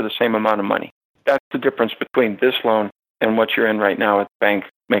groceries for the same amount of money? That's the difference between this loan and what you're in right now at the bank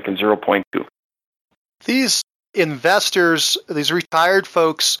making 0.2. These investors, these retired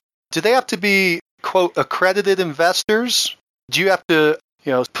folks, do they have to be, quote, accredited investors? Do you have to,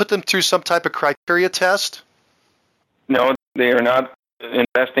 put them through some type of criteria test? No, they are not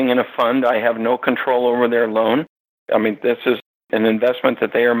investing in a fund. I have no control over their loan. I mean, this is an investment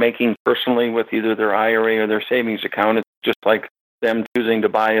that they are making personally with either their IRA or their savings account. It's just like them choosing to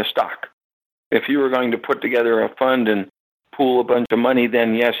buy a stock. If you were going to put together a fund and pool a bunch of money,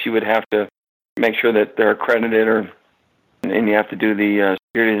 then yes, you would have to make sure that they're accredited, and you have to do the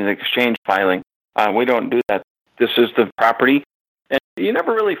Securities and Exchange filing. We don't do that. This is the property. And you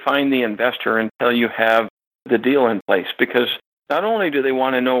never really find the investor until you have the deal in place, because not only do they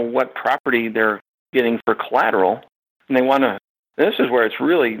want to know what property they're getting for collateral, and they want to, this is where it's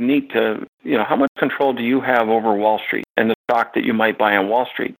really neat to, how much control do you have over Wall Street and the stock that you might buy on Wall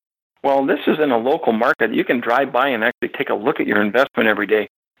Street? Well, this is in a local market. You can drive by and actually take a look at your investment every day.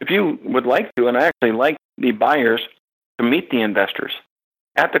 If you would like to, and I actually like the buyers to meet the investors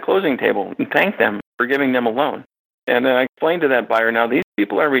at the closing table and thank them for giving them a loan. And I explained to that buyer, now these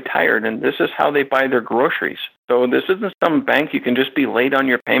people are retired, and this is how they buy their groceries. So this isn't some bank you can just be late on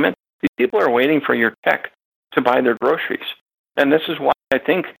your payment. These people are waiting for your check to buy their groceries. And this is why I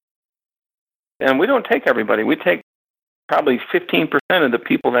think, and we don't take everybody. We take probably 15% of the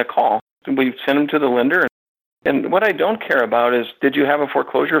people that call. We send them to the lender. And what I don't care about is, did you have a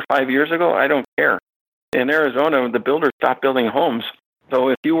foreclosure 5 years ago? I don't care. In Arizona, the builders stopped building homes. So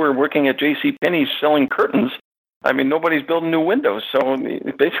if you were working at JCPenney selling curtains, I mean, nobody's building new windows. So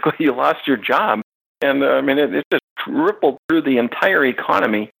basically, you lost your job. And it just rippled through the entire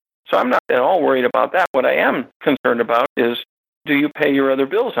economy. So I'm not at all worried about that. What I am concerned about is, do you pay your other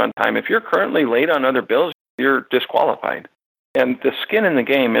bills on time? If you're currently late on other bills, you're disqualified. And the skin in the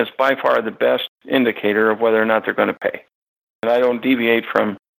game is by far the best indicator of whether or not they're going to pay. And I don't deviate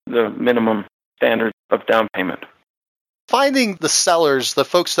from the minimum standard of down payment. Finding the sellers, the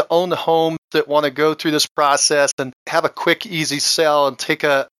folks that own the home that want to go through this process and have a quick, easy sell and take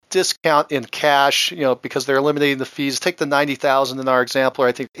a discount in cash, because they're eliminating the fees. Take the $90,000 in our example, or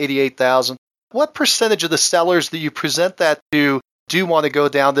I think $88,000. What percentage of the sellers that you present that to do want to go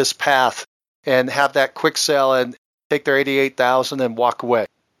down this path and have that quick sell and take their $88,000 and walk away?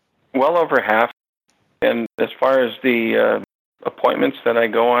 Well over half. And as far as the appointments that I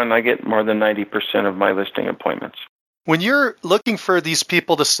go on, I get more than 90% of my listing appointments. When you're looking for these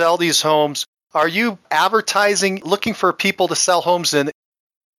people to sell these homes, are you advertising, looking for people to sell homes in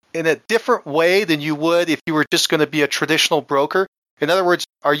a different way than you would if you were just going to be a traditional broker? In other words,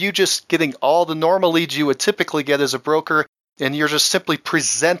 are you just getting all the normal leads you would typically get as a broker, and you're just simply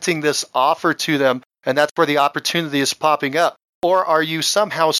presenting this offer to them, and that's where the opportunity is popping up? Or are you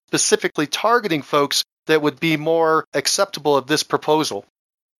somehow specifically targeting folks that would be more acceptable of this proposal?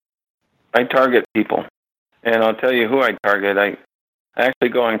 I target people. And I'll tell you who I target. I actually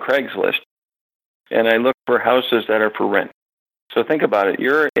go on Craigslist, and I look for houses that are for rent. So think about it.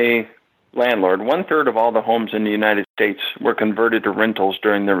 You're a landlord. 1/3 of all the homes in the United States were converted to rentals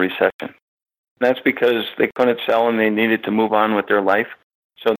during the recession. That's because they couldn't sell and they needed to move on with their life.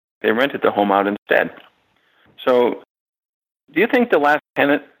 So they rented the home out instead. So do you think the last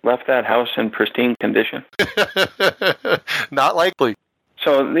tenant left that house in pristine condition? Not likely.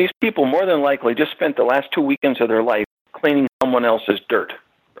 So these people more than likely just spent the last 2 weekends of their life cleaning someone else's dirt,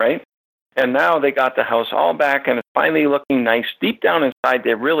 right? And now they got the house all back and it's finally looking nice. Deep down inside,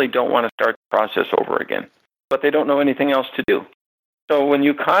 they really don't want to start the process over again, but they don't know anything else to do. So when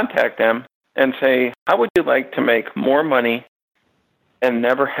you contact them and say, how would you like to make more money and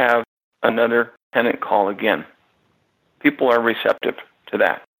never have another tenant call again? People are receptive to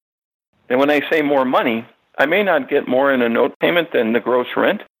that. And when I say more money, I may not get more in a note payment than the gross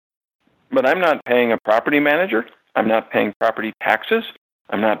rent, but I'm not paying a property manager. I'm not paying property taxes.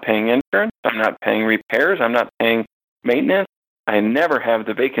 I'm not paying insurance. I'm not paying repairs. I'm not paying maintenance. I never have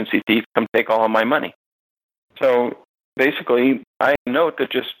the vacancy thief come take all of my money. So basically, I have a note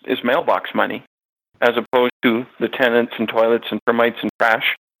that just is mailbox money, as opposed to the tenants and toilets and termites and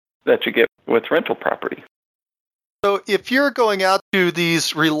trash that you get with rental property. So if you're going out to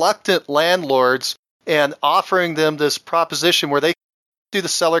these reluctant landlords and offering them this proposition where they do the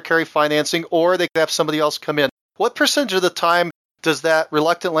seller carry financing or they could have somebody else come in, what percentage of the time does that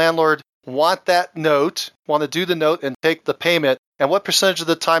reluctant landlord want that note, want to do the note and take the payment, and what percentage of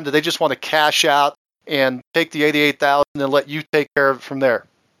the time do they just want to cash out and take the $88,000 and let you take care of it from there?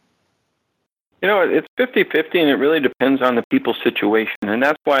 You know, it's 50-50, and it really depends on the people's situation. And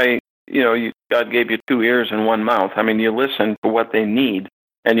that's why, God gave you 2 ears and 1 mouth. I mean, you listen to what they need,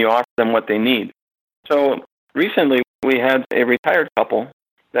 and you offer them what they need. So recently, we had a retired couple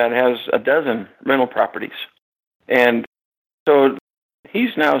that has a dozen rental properties. And so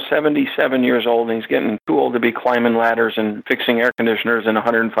he's now 77 years old, and he's getting too old to be climbing ladders and fixing air conditioners in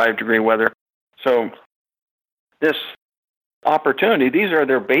 105-degree weather. So this opportunity, these are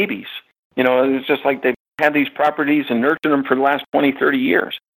their babies. It's just like they've had these properties and nurtured them for the last 20, 30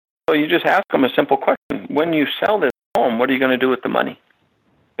 years. So you just ask them a simple question. When you sell this home, what are you going to do with the money?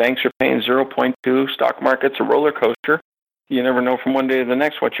 Banks are paying 0.2. Stock market's a roller coaster. You never know from one day to the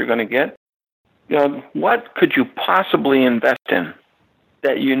next what you're going to get. What could you possibly invest in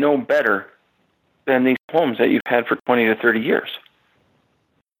that you know better than these homes that you've had for 20 to 30 years?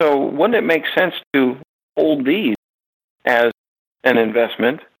 So wouldn't it make sense to hold these as an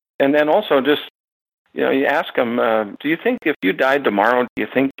investment? And then also just, you ask them, do you think if you died tomorrow, do you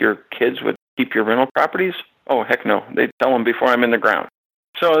think your kids would keep your rental properties? Oh, heck no. They'd sell them before I'm in the ground.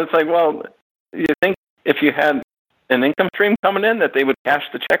 So it's like, well, you think if you had an income stream coming in that they would cash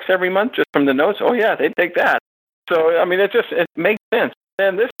the checks every month just from the notes? Oh, yeah, they'd take that. So, I mean, it makes sense.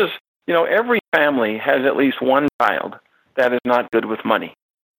 And this is, every family has at least one child that is not good with money.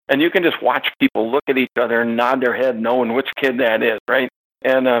 And you can just watch people look at each other and nod their head knowing which kid that is, right?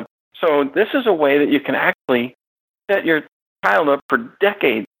 And so this is a way that you can actually set your child up for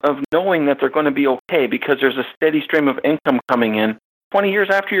decades of knowing that they're going to be okay because there's a steady stream of income coming in 20 years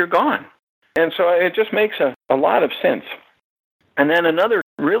after you're gone. And so it just makes a lot of sense. And then another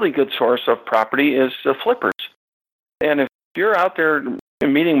really good source of property is the flippers. And if you're out there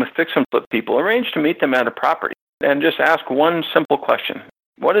meeting with fix and flip people, arrange to meet them at a property and just ask one simple question.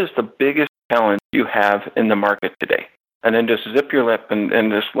 What is the biggest challenge you have in the market today? And then just zip your lip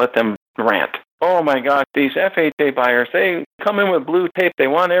and just let them rant. Oh my gosh, these FHA buyers, they come in with blue tape. They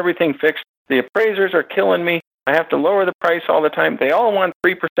want everything fixed. The appraisers are killing me. I have to lower the price all the time. They all want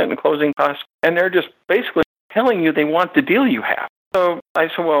 3% in closing costs. And they're just basically telling you they want the deal you have. So I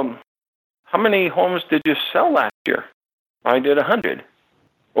said, well, how many homes did you sell last year? I did 100.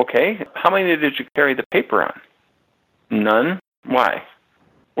 Okay. How many did you carry the paper on? None. Why?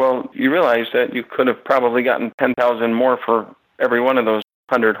 Well, you realize that you could have probably gotten $10,000 more for every one of those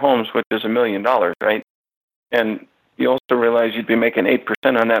 100 homes, which is $1 million, right? And you also realize you'd be making 8%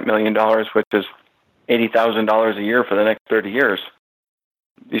 on that $1 million, which is $80,000 a year for the next 30 years.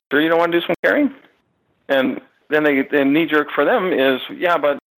 You sure you don't want to do some carrying? And then the knee-jerk for them is, yeah,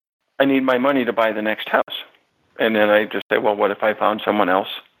 but I need my money to buy the next house. And then I just say, well, what if I found someone else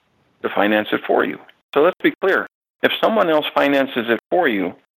to finance it for you? So let's be clear. If someone else finances it for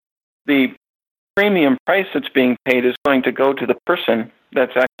you, the premium price that's being paid is going to go to the person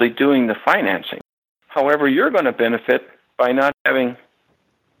that's actually doing the financing. However, you're going to benefit by not having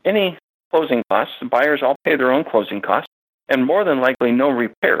any closing costs. The buyers all pay their own closing costs, and more than likely no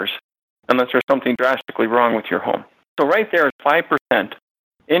repairs unless there's something drastically wrong with your home. So right there is 5%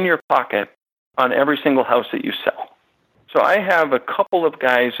 in your pocket on every single house that you sell. So I have a couple of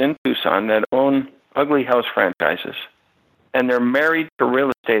guys in Tucson that own ugly house franchises, and they're married to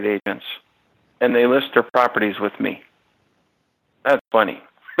real estate agents, and they list their properties with me. That's funny.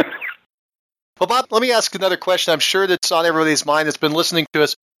 Well, Bob, let me ask another question. I'm sure that's on everybody's mind that's been listening to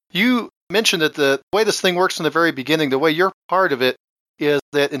us. You mentioned that the way this thing works in the very beginning, the way you're part of it, is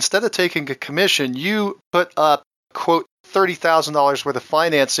that instead of taking a commission, you put up, quote, $30,000 worth of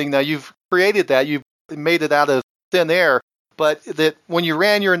financing. Now, you've created that. You've made it out of thin air. But that when you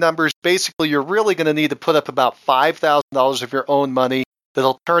ran your numbers, basically you're really going to need to put up about $5,000 of your own money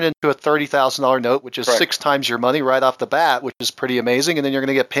that'll turn into a $30,000 note, which is Correct. 6 times your money right off the bat, which is pretty amazing. And then you're going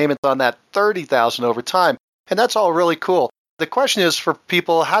to get payments on that $30,000 over time. And that's all really cool. The question is for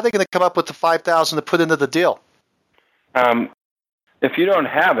people, how are they going to come up with the $5,000 to put into the deal? If you don't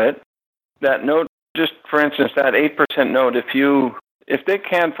have it, that note, just for instance, that 8% note, if they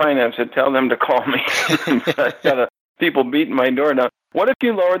can't finance it, tell them to call me. I've got people beating my door now. What if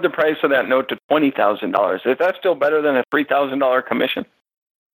you lowered the price of that note to $20,000? Is that still better than a $3,000 commission?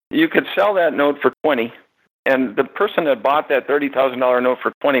 You could sell that note for $20,000, and the person that bought that $30,000 note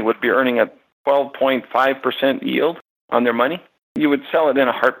for $20,000 would be earning a 12.5% yield on their money. You would sell it in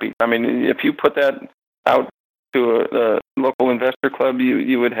a heartbeat. I mean, if you put that out to a local investor club,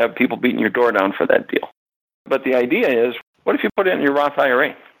 you would have people beating your door down for that deal. But the idea is, what if you put it in your Roth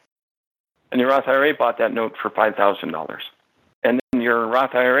IRA? And your Roth IRA bought that note for $5,000. And then your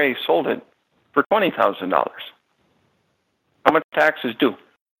Roth IRA sold it for $20,000. How much taxes due?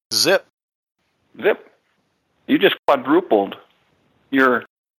 Zip. You just quadrupled your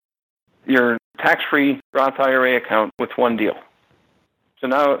tax-free Roth IRA account with one deal. So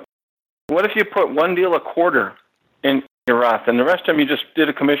now, what if you put one deal a quarter in your Roth, and the rest of them you just did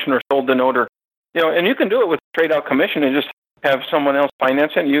a commission or sold the note, or and you can do it with straight-out commission and just have someone else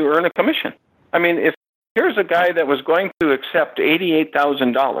finance it, and you earn a commission. I mean, if here's a guy that was going to accept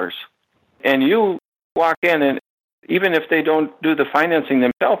 $88,000, and you walk in, and even if they don't do the financing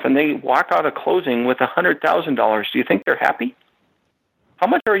themselves, and they walk out of closing with $100,000, do you think they're happy? How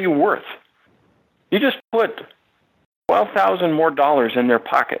much are you worth? You just put $12,000 more dollars in their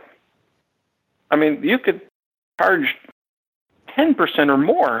pocket. I mean, you could charge 10% or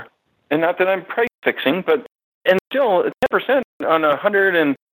more, and not that I'm price fixing, but and still 10% on a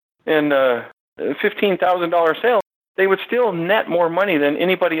 $115,000 sale, they would still net more money than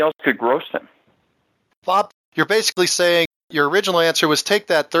anybody else could gross them. Bob, you're basically saying your original answer was take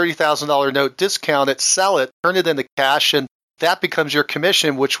that $30,000 note, discount it, sell it, turn it into cash, and that becomes your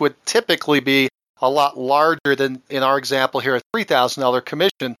commission, which would typically be a lot larger than, in our example here, a $3,000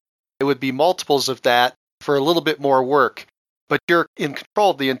 commission. It would be multiples of that for a little bit more work. But you're in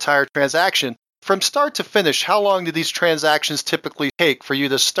control of the entire transaction. From start to finish, how long do these transactions typically take for you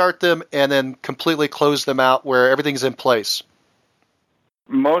to start them and then completely close them out where everything's in place?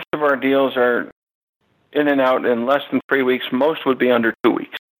 Most of our deals are in and out in less than 3 weeks. Most would be under 2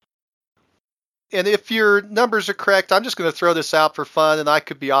 weeks. And if your numbers are correct, I'm just going to throw this out for fun, and I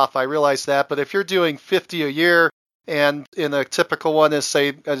could be off, I realize that, but if you're doing 50 a year, and in a typical one is,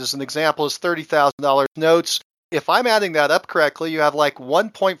 say, as an example, is $30,000 notes, if I'm adding that up correctly, you have like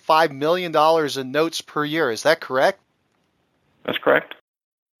 $1.5 million in notes per year. Is that correct? That's correct.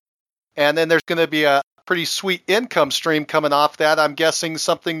 And then there's going to be a pretty sweet income stream coming off that. I'm guessing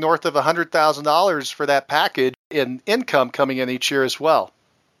something north of $100,000 for that package in income coming in each year as well.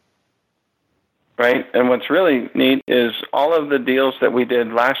 Right. And what's really neat is all of the deals that we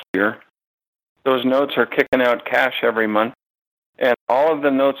did last year, those notes are kicking out cash every month. And all of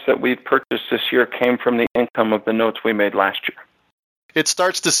the notes that we've purchased this year came from the income of the notes we made last year. It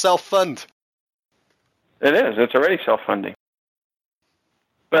starts to self-fund. It is. It's already self-funding.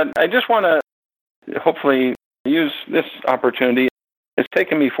 But I just want to hopefully use this opportunity. It's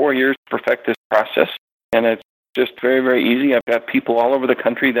taken me 4 years to perfect this process, and it's just very, very easy. I've got people all over the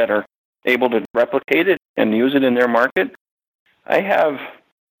country that are able to replicate it and use it in their market. I have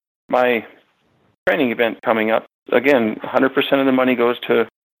my training event coming up. Again, 100% of the money goes to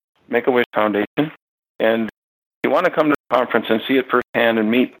Make-A-Wish Foundation. And if you want to come to the conference and see it firsthand and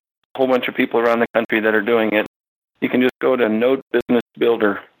meet a whole bunch of people around the country that are doing it, you can just go to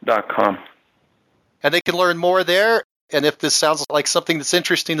notebusinessbuilder.com. And they can learn more there. And if this sounds like something that's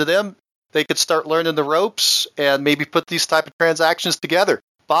interesting to them, they could start learning the ropes and maybe put these type of transactions together.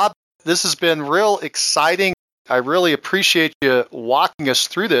 Bob, this has been real exciting. I really appreciate you walking us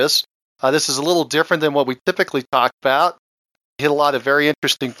through this. This is a little different than what we typically talk about. You hit a lot of very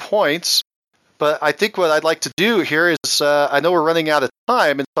interesting points. But I think what I'd like to do here is, I know we're running out of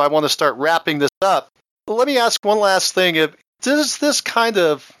time, and so I want to start wrapping this up. But let me ask one last thing. Does this kind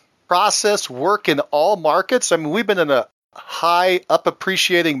of process work in all markets? I mean, we've been in a high up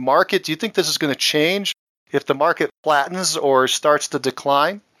appreciating market. Do you think this is going to change if the market flattens or starts to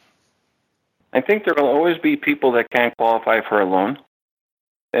decline? I think there will always be people that can't qualify for a loan.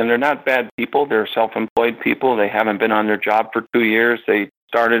 And they're not bad people. They're self-employed people. They haven't been on their job for 2 years. They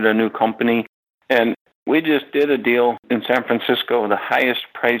started a new company. And we just did a deal in San Francisco, the highest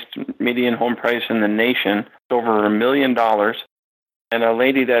priced median home price in the nation. It's over $1 million. And a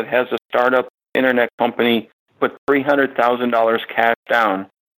lady that has a startup internet company put $300,000 cash down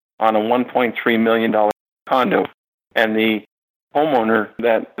on a $1.3 million condo. And the homeowner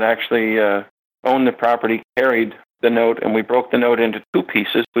that actually owned the property carried the note, and we broke the note into two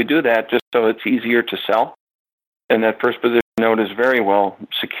pieces. We do that just so it's easier to sell. And that first position note is very well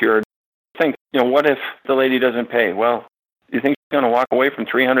secured. Think, what if the lady doesn't pay? Well, you think going to walk away from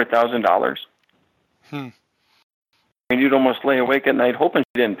 $300,000. And you'd almost lay awake at night hoping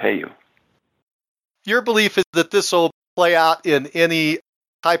she didn't pay you. Your belief is that this will play out in any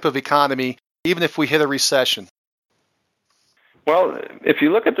type of economy, even if we hit a recession. Well, if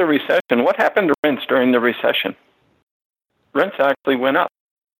you look at the recession, what happened to rents during the recession? Rents actually went up.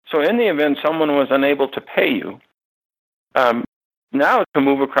 So in the event someone was unable to pay you, now to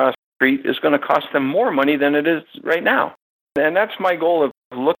move across the street is going to cost them more money than it is right now. And that's my goal of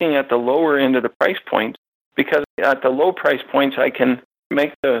looking at the lower end of the price point, because at the low price points, I can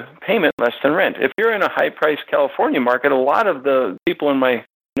make the payment less than rent. If you're in a high-priced California market, a lot of the people in my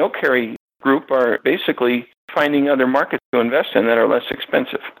no-carry group are basically finding other markets to invest in that are less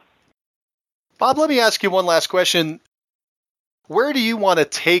expensive. Bob, let me ask you one last question. Where do you want to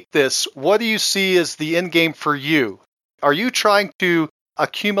take this? What do you see as the end game for you? Are you trying to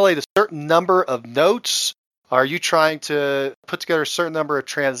accumulate a certain number of notes? Are you trying to put together a certain number of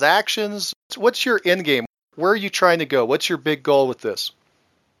transactions? What's your end game? Where are you trying to go? What's your big goal with this?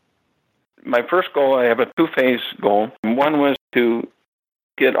 My first goal, I have a two-phase goal. One was to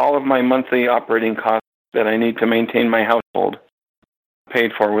get all of my monthly operating costs that I need to maintain my household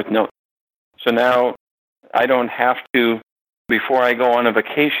paid for with notes. So now I don't have to, before I go on a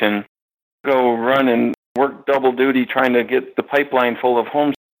vacation, go run and work double duty trying to get the pipeline full of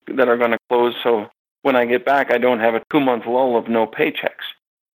homes that are going to close. So when I get back, I don't have a 2-month lull of no paychecks.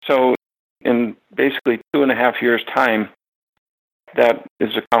 So in basically 2.5 years' time, that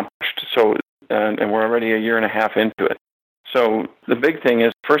is accomplished. So, and we're already a year and a half into it. So the big thing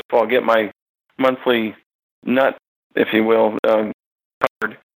is, first of all, get my monthly nut, if you will,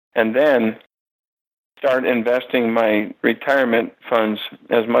 covered, and then start investing my retirement funds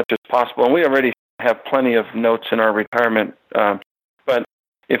as much as possible. And we already have plenty of notes in our retirement. But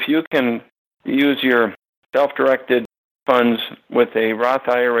if you can use your self-directed funds with a Roth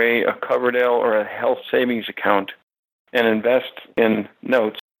IRA, a Coverdell, or a health savings account and invest in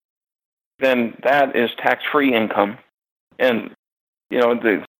notes, then that is tax-free income. And, you know,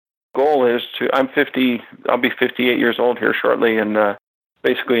 the goal is I'll be 58 years old here shortly, and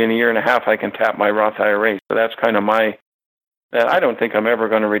basically in a year and a half I can tap my Roth IRA. So that's kind of I don't think I'm ever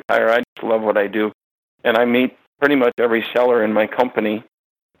going to retire. I just love what I do. And I meet pretty much every seller in my company.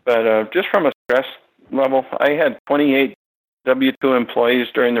 But just from a stress level, I had 28 W-2 employees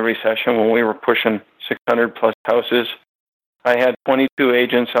during the recession when we were pushing 600 plus houses. I had 22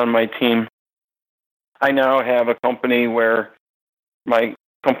 agents on my team. I now have a company where my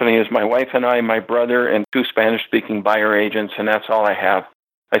company is my wife and I, my brother, and 2 Spanish-speaking buyer agents, and that's all I have.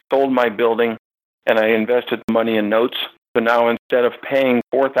 I sold my building, and I invested the money in notes. So now instead of paying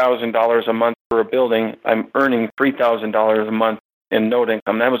 $4,000 a month for a building, I'm earning $3,000 a month in note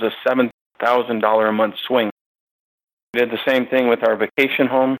income. That was a $7,000 a month swing. We did the same thing with our vacation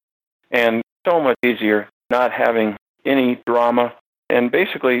home, and so much easier, not having any drama. And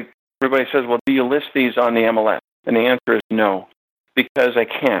basically, everybody says, well, do you list these on the MLS? And the answer is no, because I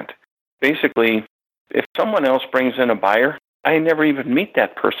can't. Basically, if someone else brings in a buyer, I never even meet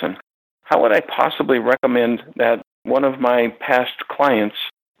that person. How would I possibly recommend that one of my past clients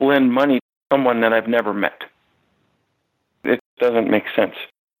lend money to someone that I've never met? It doesn't make sense.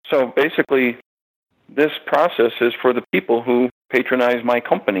 So basically, this process is for the people who patronize my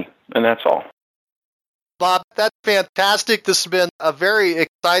company, and that's all. Bob, that's fantastic. This has been a very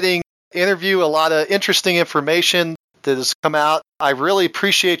exciting interview, a lot of interesting information that has come out. I really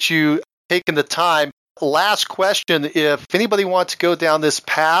appreciate you taking the time. Last question, if anybody wants to go down this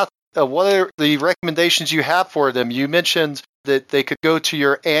path, what are the recommendations you have for them? You mentioned that they could go to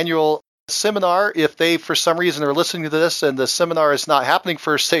your annual seminar if they, for some reason, are listening to this and the seminar is not happening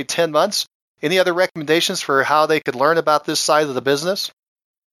for, say, 10 months. Any other recommendations for how they could learn about this side of the business?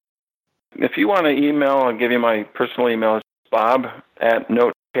 If you want to email, I'll give you my personal email. It's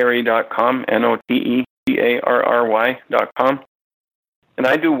bob@notecarry.com, NOTECARRY.com. And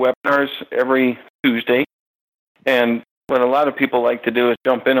I do webinars every Tuesday. And what a lot of people like to do is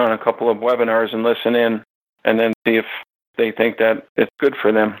jump in on a couple of webinars and listen in and then see if they think that it's good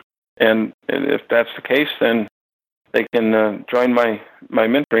for them. And if that's the case, then they can join my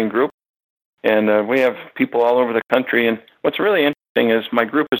mentoring group. And we have people all over the country. And what's really interesting is my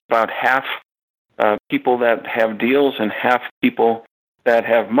group is about half people that have deals and half people that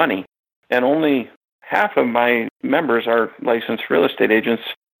have money. And only half of my members are licensed real estate agents.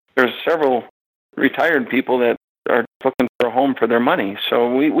 There's several retired people that are looking for a home for their money.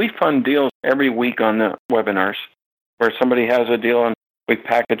 So we fund deals every week on the webinars where somebody has a deal and we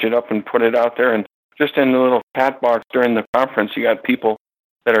package it up and put it out there. And just in the little chat box during the conference, you got people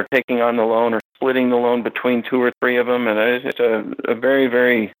that are taking on the loan or splitting the loan between 2 or 3 of them, and it's a very,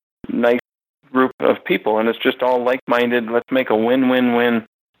 very nice group of people, and it's just all like-minded. Let's make a win-win-win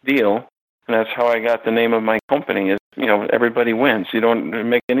deal, and that's how I got the name of my company. Is everybody wins. You don't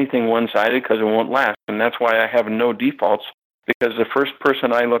make anything one-sided because it won't last, and that's why I have no defaults. Because the first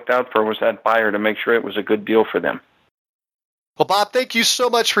person I looked out for was that buyer to make sure it was a good deal for them. Well, Bob, thank you so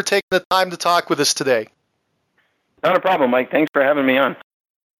much for taking the time to talk with us today. Not a problem, Mike. Thanks for having me on.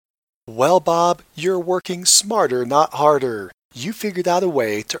 Well, Bob, you're working smarter, not harder. You figured out a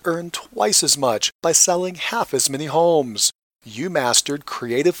way to earn twice as much by selling half as many homes. You mastered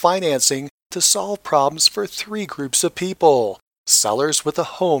creative financing to solve problems for 3 groups of people: sellers with a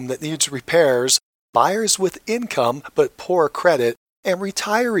home that needs repairs, buyers with income but poor credit, and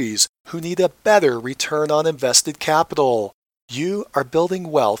retirees who need a better return on invested capital. You are building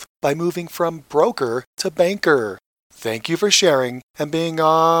wealth by moving from broker to banker. Thank you for sharing and being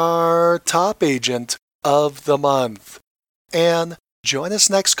our top agent of the month. And join us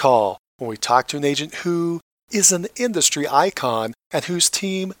next call when we talk to an agent who is an industry icon and whose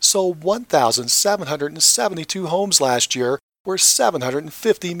team sold 1,772 homes last year worth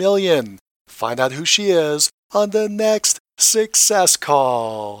 $750 million. Find out who she is on the next Success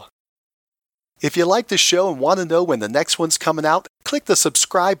Call. If you like the show and want to know when the next one's coming out, click the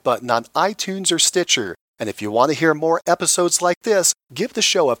subscribe button on iTunes or Stitcher. And if you want to hear more episodes like this, give the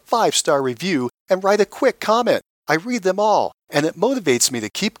show a 5-star review and write a quick comment. I read them all, and it motivates me to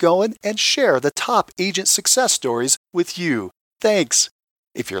keep going and share the top agent success stories with you. Thanks.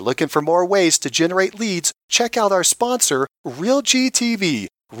 If you're looking for more ways to generate leads, check out our sponsor, RealGTV,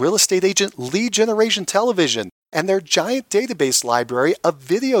 Real Estate Agent Lead Generation Television, and their giant database library of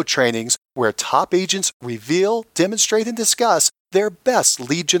video trainings where top agents reveal, demonstrate, and discuss their best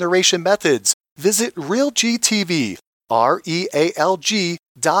lead generation methods. Visit RealGTV, REALG.TV.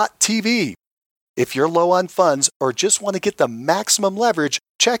 If you're low on funds or just want to get the maximum leverage,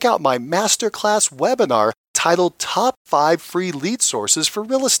 check out my masterclass webinar titled Top 5 Free Lead Sources for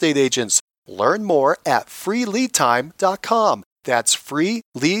Real Estate Agents. Learn more at freeleadtime.com. That's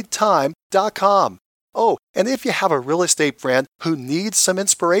freeleadtime.com. Oh, and if you have a real estate friend who needs some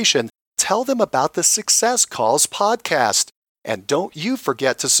inspiration, tell them about the Success Calls podcast. And don't you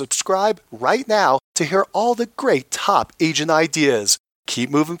forget to subscribe right now to hear all the great top agent ideas. Keep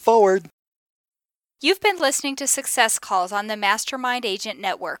moving forward. You've been listening to Success Calls on the Mastermind Agent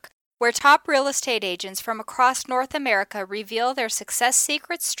Network, where top real estate agents from across North America reveal their success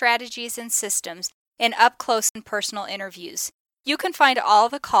secrets, strategies, and systems in up-close and personal interviews. You can find all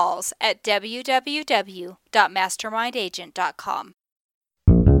the calls at www.mastermindagent.com.